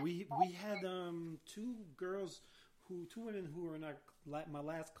 Yeah, we had 2 women who were in my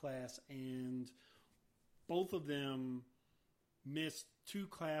last class, and both of them missed 2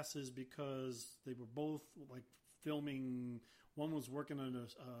 classes because they were both like filming. One was working on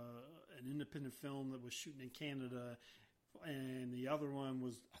an independent film that was shooting in Canada, and the other one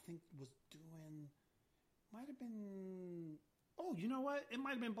was doing, might have been. Oh, you know what? It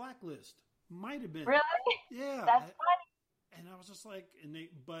might have been Blacklist. Might have been. Really? Yeah. That's funny. And I was just like,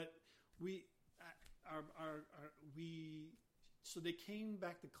 so they came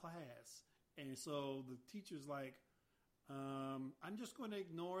back to class, and so the teacher's like, I'm just going to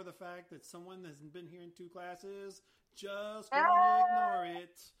ignore the fact that someone hasn't been here in 2 classes. Just going to ignore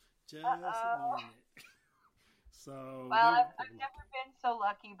it. Just ignore it. So I've never been so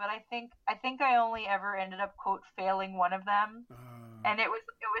lucky, but I think I only ever ended up quote failing one of them, and it was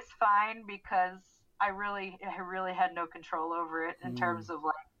fine because I really had no control over it in terms of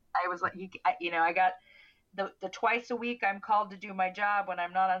like I was like I got the twice a week I'm called to do my job. When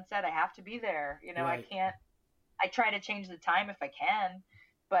I'm not on set, I have to be there. You know, right. I try to change the time if I can,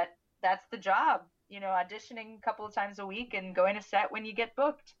 but that's the job. You know, auditioning a couple of times a week and going to set when you get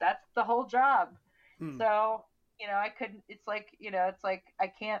booked. That's the whole job. So, you know, I couldn't, it's like I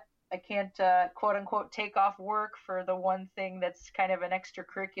can't quote unquote take off work for the one thing that's kind of an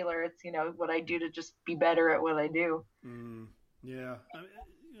extracurricular. It's, you know, what I do to just be better at what I do. Yeah.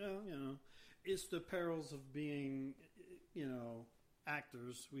 You know, it's the perils of being, you know,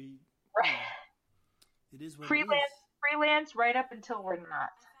 actors. Right. It is what freelance right up until we're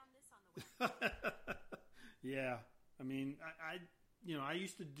not. Yeah. I mean, I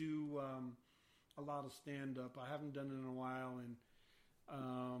used to do a lot of stand-up. I haven't done it in a while, and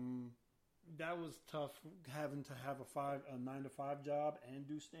that was tough having to have a 9-to-5 job and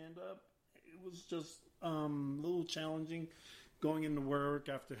do stand-up. It was just a little challenging going into work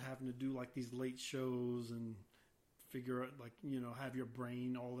after having to do like these late shows and figure out, like, have your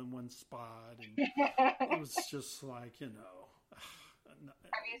brain all in one spot. And it was just like, Have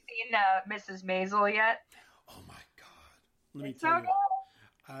you seen Mrs. Maisel yet? Oh my God. Let me It's tell so you.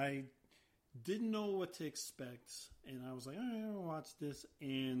 good. I didn't know what to expect, and I was like, I'm going to watch this,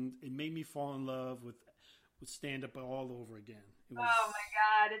 and it made me fall in love with stand-up all over again. It was, Oh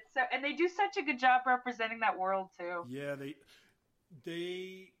my God, it's so, and they do such a good job representing that world too. yeah,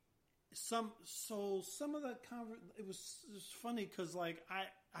 some of that it was funny because, like, I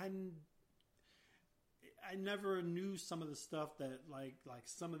never knew some of the stuff that like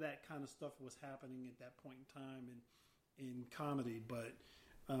some of that kind of stuff was happening at that point in time in comedy, but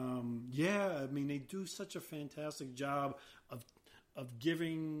yeah, I mean, they do such a fantastic job of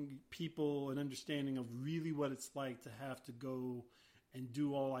giving people an understanding of really what it's like to have to go and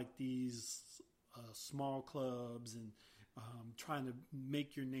do all like these small clubs and trying to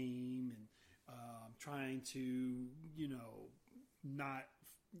make your name and trying to, not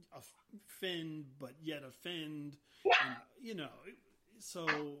offend but yet offend. And, so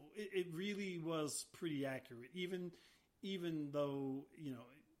it really was pretty accurate, even though,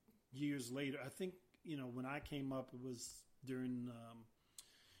 years later, I think, when I came up, it was during,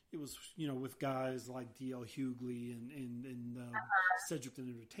 it was, with guys like D.L. Hughley and Cedric the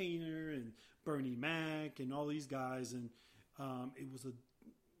Entertainer and Bernie Mac and all these guys. And it was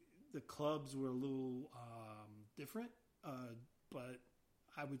the clubs were a little different, but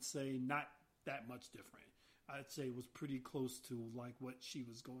I would say not that much different. I'd say it was pretty close to like what she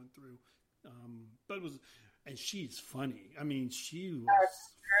was going through. But it was, and she's funny. I mean, she was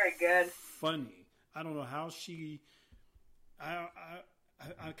very good. Funny. I don't know how I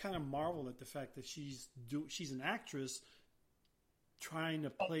kind of marvel at the fact that she's an actress trying to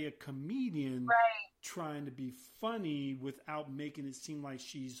play a comedian, right, trying to be funny without making it seem like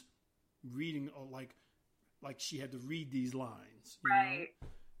she's reading or like she had to read these lines. Right.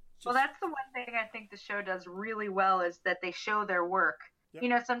 Well, that's the one thing I think the show does really well is that they show their work.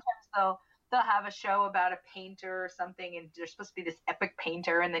 Yep. Sometimes they'll have a show about a painter or something, and they're supposed to be this epic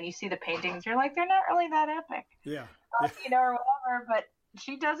painter, and then you see the paintings, you're like, they're not really that epic. Yeah. Or whatever, but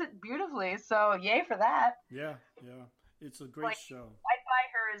she does it beautifully, so yay for that. Yeah. It's a great show. I'd buy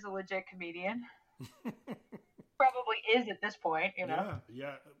her as a legit comedian. Probably is at this point, Yeah.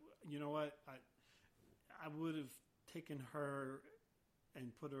 You know what? I would have taken her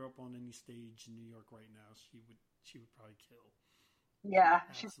and put her up on any stage in New York right now. She would probably kill. Yeah,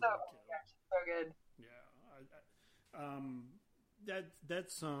 she's so good. Yeah,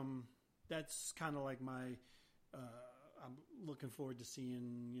 that's kind of like my. I'm looking forward to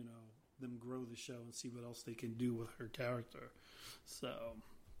seeing them grow the show and see what else they can do with her character. So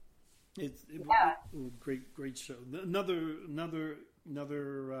it's a great show. Another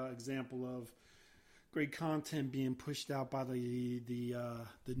example of great content being pushed out by the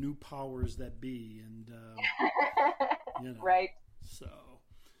new powers that be, and right. So,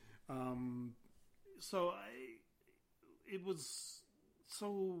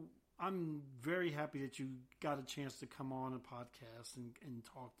 I'm very happy that you got a chance to come on a podcast and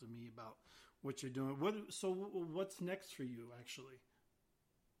talk to me about what you're doing. What's next for you, actually?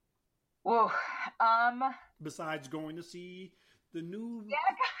 Whoa. Besides going to see the new... Yeah,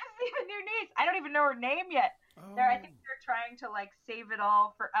 I got to see the new niece. I don't even know her name yet. Oh. I think they're trying to save it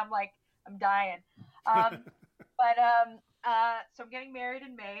all for... I'm dying. So I'm getting married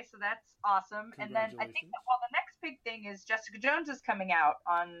in May, so that's awesome. And then I think that, the next big thing is Jessica Jones is coming out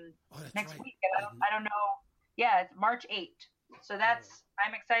on next week. And I don't know. Yeah, it's March 8th. So that's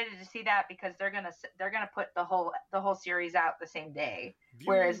I'm excited to see that because they're gonna put the whole series out the same day.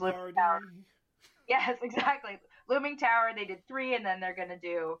 Whereas Looming Tower, yes, exactly. Looming Tower, they did 3, and then they're gonna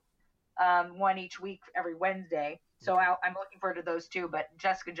do one each week every Wednesday. So I'm looking forward to those two. But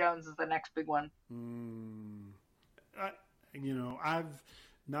Jessica Jones is the next big one. I've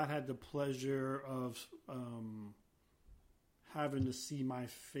not had the pleasure of having to see my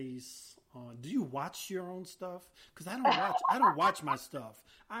face on. Do you watch your own stuff? Because I don't watch my stuff.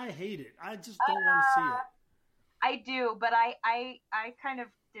 I hate it. I just don't want to see it. I do, but I kind of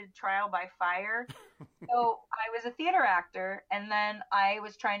did trial by fire. So I was a theater actor, and then I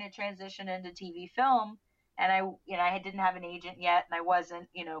was trying to transition into TV film, and I didn't have an agent yet, and I wasn't,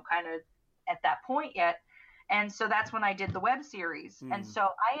 kind of at that point yet. And so that's when I did the web series. And so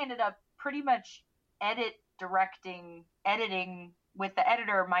I ended up pretty much editing with the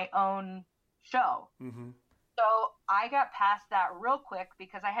editor my own show. Mm-hmm. So I got past that real quick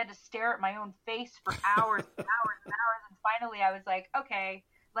because I had to stare at my own face for hours and hours and hours. And finally I was like, okay,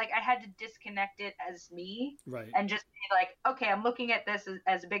 like I had to disconnect it as me, Right. and just be like, okay, I'm looking at this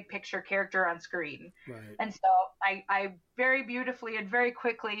as a big picture character on screen. Right. And so I very beautifully and very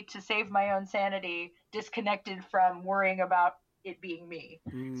quickly, to save my own sanity, disconnected from worrying about it being me.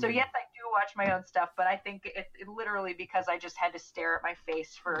 So yes, I do watch my own stuff, but I think it literally because I just had to stare at my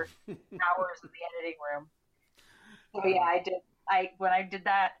face for hours in the editing room. So yeah, I did. When I did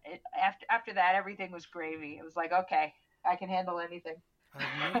that, after that, everything was gravy. It was like, okay, I can handle anything.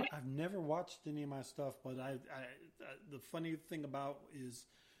 I've never watched any of my stuff, but the funny thing about is,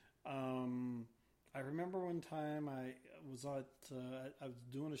 I remember one time I was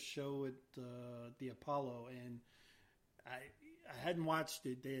doing a show at the Apollo, and I hadn't watched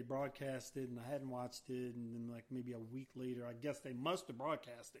it. They had broadcast it, and I hadn't watched it, and then like maybe a week later, I guess they must have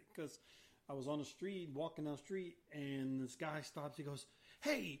broadcast it because I was on the street, walking down the street, and this guy stops. He goes,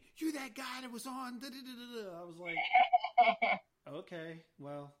 "Hey, you that guy that was on?" Da-da-da-da-da. I was like, okay,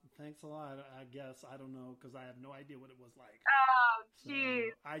 well, thanks a lot. I guess I don't know because I have no idea what it was like. Oh,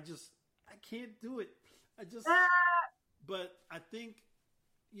 jeez. So I can't do it. But I think,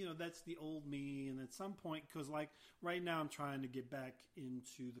 that's the old me. And at some point, because like right now I'm trying to get back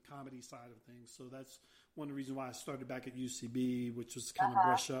into the comedy side of things. So that's one of the reasons why I started back at UCB, which was kind of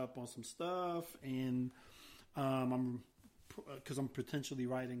brush up on some stuff. And because I'm potentially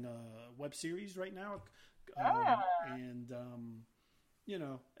writing a web series right now. And,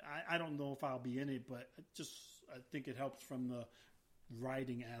 I don't know if I'll be in it, but I think it helps from the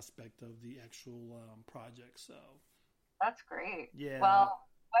writing aspect of the actual project. So that's great. Yeah. Well,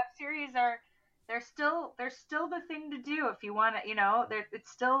 web series they're still the thing to do if you want to.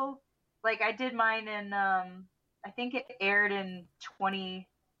 It's still like I did mine in. I think it aired in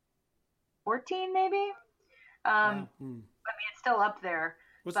 2014, maybe. I mean, it's still up there.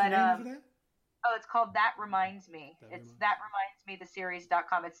 What's the name for that? Oh, it's called That Reminds Me. That Reminds Me, the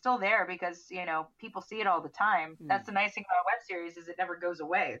series.com. It's still there because, people see it all the time. That's the nice thing about a web series is it never goes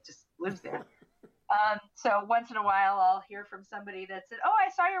away. It just lives there. So once in a while I'll hear from somebody that said, "Oh, I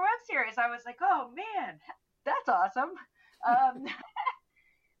saw your web series." I was like, "Oh man, that's awesome."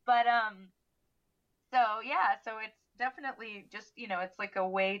 So it's definitely just, it's like a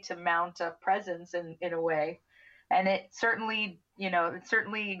way to mount a presence in a way. And it certainly,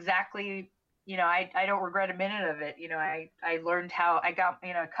 exactly, I don't regret a minute of it. I learned how I got,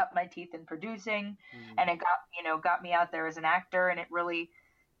 cut my teeth in producing, and it got me out there as an actor. And it really,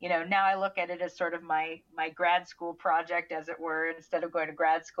 now I look at it as sort of my grad school project, as it were, instead of going to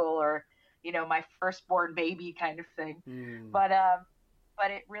grad school or, my firstborn baby kind of thing. But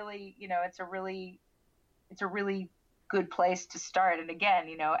it really, it's a really good place to start. And again,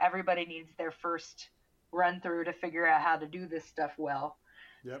 everybody needs their first run through to figure out how to do this stuff well.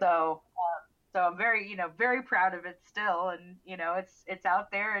 Yep. So I'm very, very proud of it still. And, it's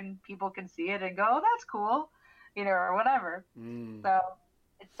out there and people can see it and go, "Oh, that's cool," or whatever. So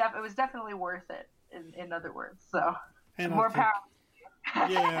it was definitely worth it in other words. So and more power.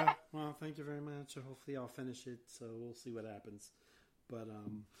 Yeah. Well, thank you very much. Hopefully I'll finish it. So we'll see what happens. But,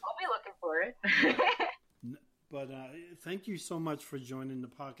 I'll be looking for it. But thank you so much for joining the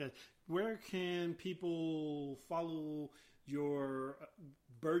podcast. Where can people follow your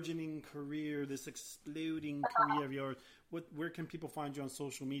burgeoning career, this exploding career of yours? Where can people find you on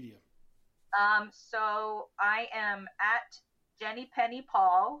social media? So I am at Jenny Penny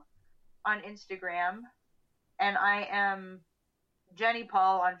Paul on Instagram, and I am Jenny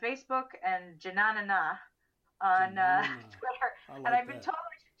Paul on Facebook and Jananana on Twitter. And I've been told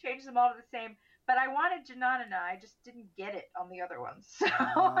I should change them all to the same. But I wanted Jananana. I just didn't get it on the other ones. So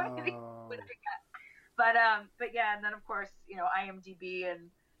I'm going to what I got. But yeah, and then of course, IMDb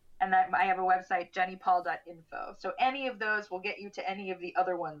and I have a website, jennypaul.info. So any of those will get you to any of the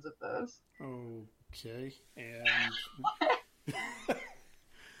other ones of those. Okay. And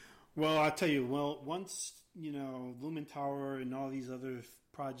well, I'll tell you, once, Lumen Tower and all these other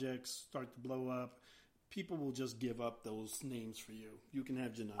projects start to blow up, people will just give up those names for you. You can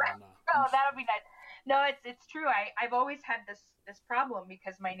have Janana. Oh, that would be nice. No, it's true. I've always had this problem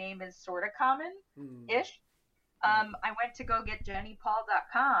because my name is sort of common-ish. I went to go get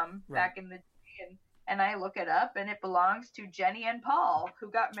JennyPaul.com back in the day, and I look it up, and it belongs to Jenny and Paul, who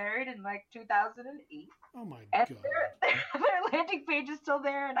got married in like 2008. Oh my and God! Their landing page is still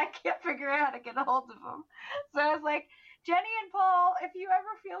there, and I can't figure out how to get a hold of them. So I was like, Jenny and Paul, if you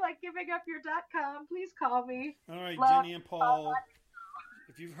ever feel like giving up your .com, please call me. All right, Jenny and Paul,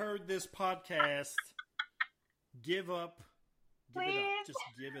 if you've heard this podcast, give up. Give it up. Just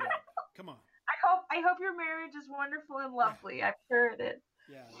give it up. Come on. I hope your marriage is wonderful and lovely. I'm sure it is.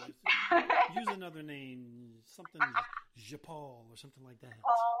 Yeah. Use another name. Something Paul or something like that.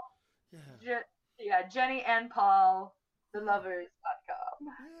 Paul. Yeah. Jenny and Paul, thelovers.com.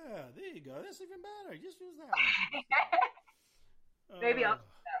 Yeah, there you go. That's even better. Just use that one. Maybe I'll use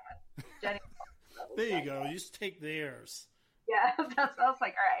that one. Jenny. There you go. You just take theirs. Yeah, I was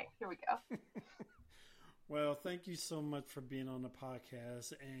like, all right, here we go. Well, thank you so much for being on the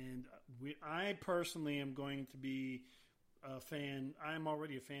podcast. And I personally am going to be a fan. I'm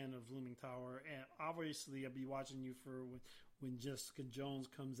already a fan of Looming Tower. And obviously, I'll be watching you for when Jessica Jones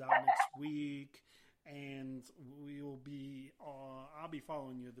comes out next week. And we'll be, I'll be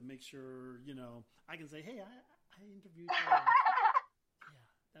following you to make sure, I can say, hey, I interviewed her. Yeah,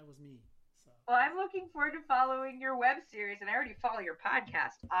 that was me. So. Well, I'm looking forward to following your web series, and I already follow your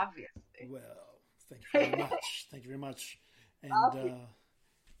podcast, obviously. Well, thank you very much. Thank you very much. And,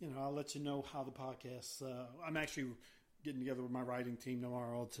 I'll let you know how the podcast, I'm actually getting together with my writing team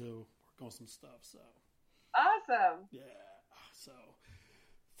tomorrow to work on some stuff. So. Awesome. Yeah. So,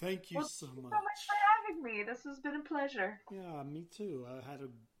 thank you so much. Thank you so much for having me. This has been a pleasure. Yeah, me too. I had a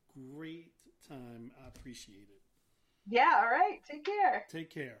great time. I appreciate it. Yeah, all right. Take care. Take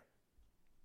care.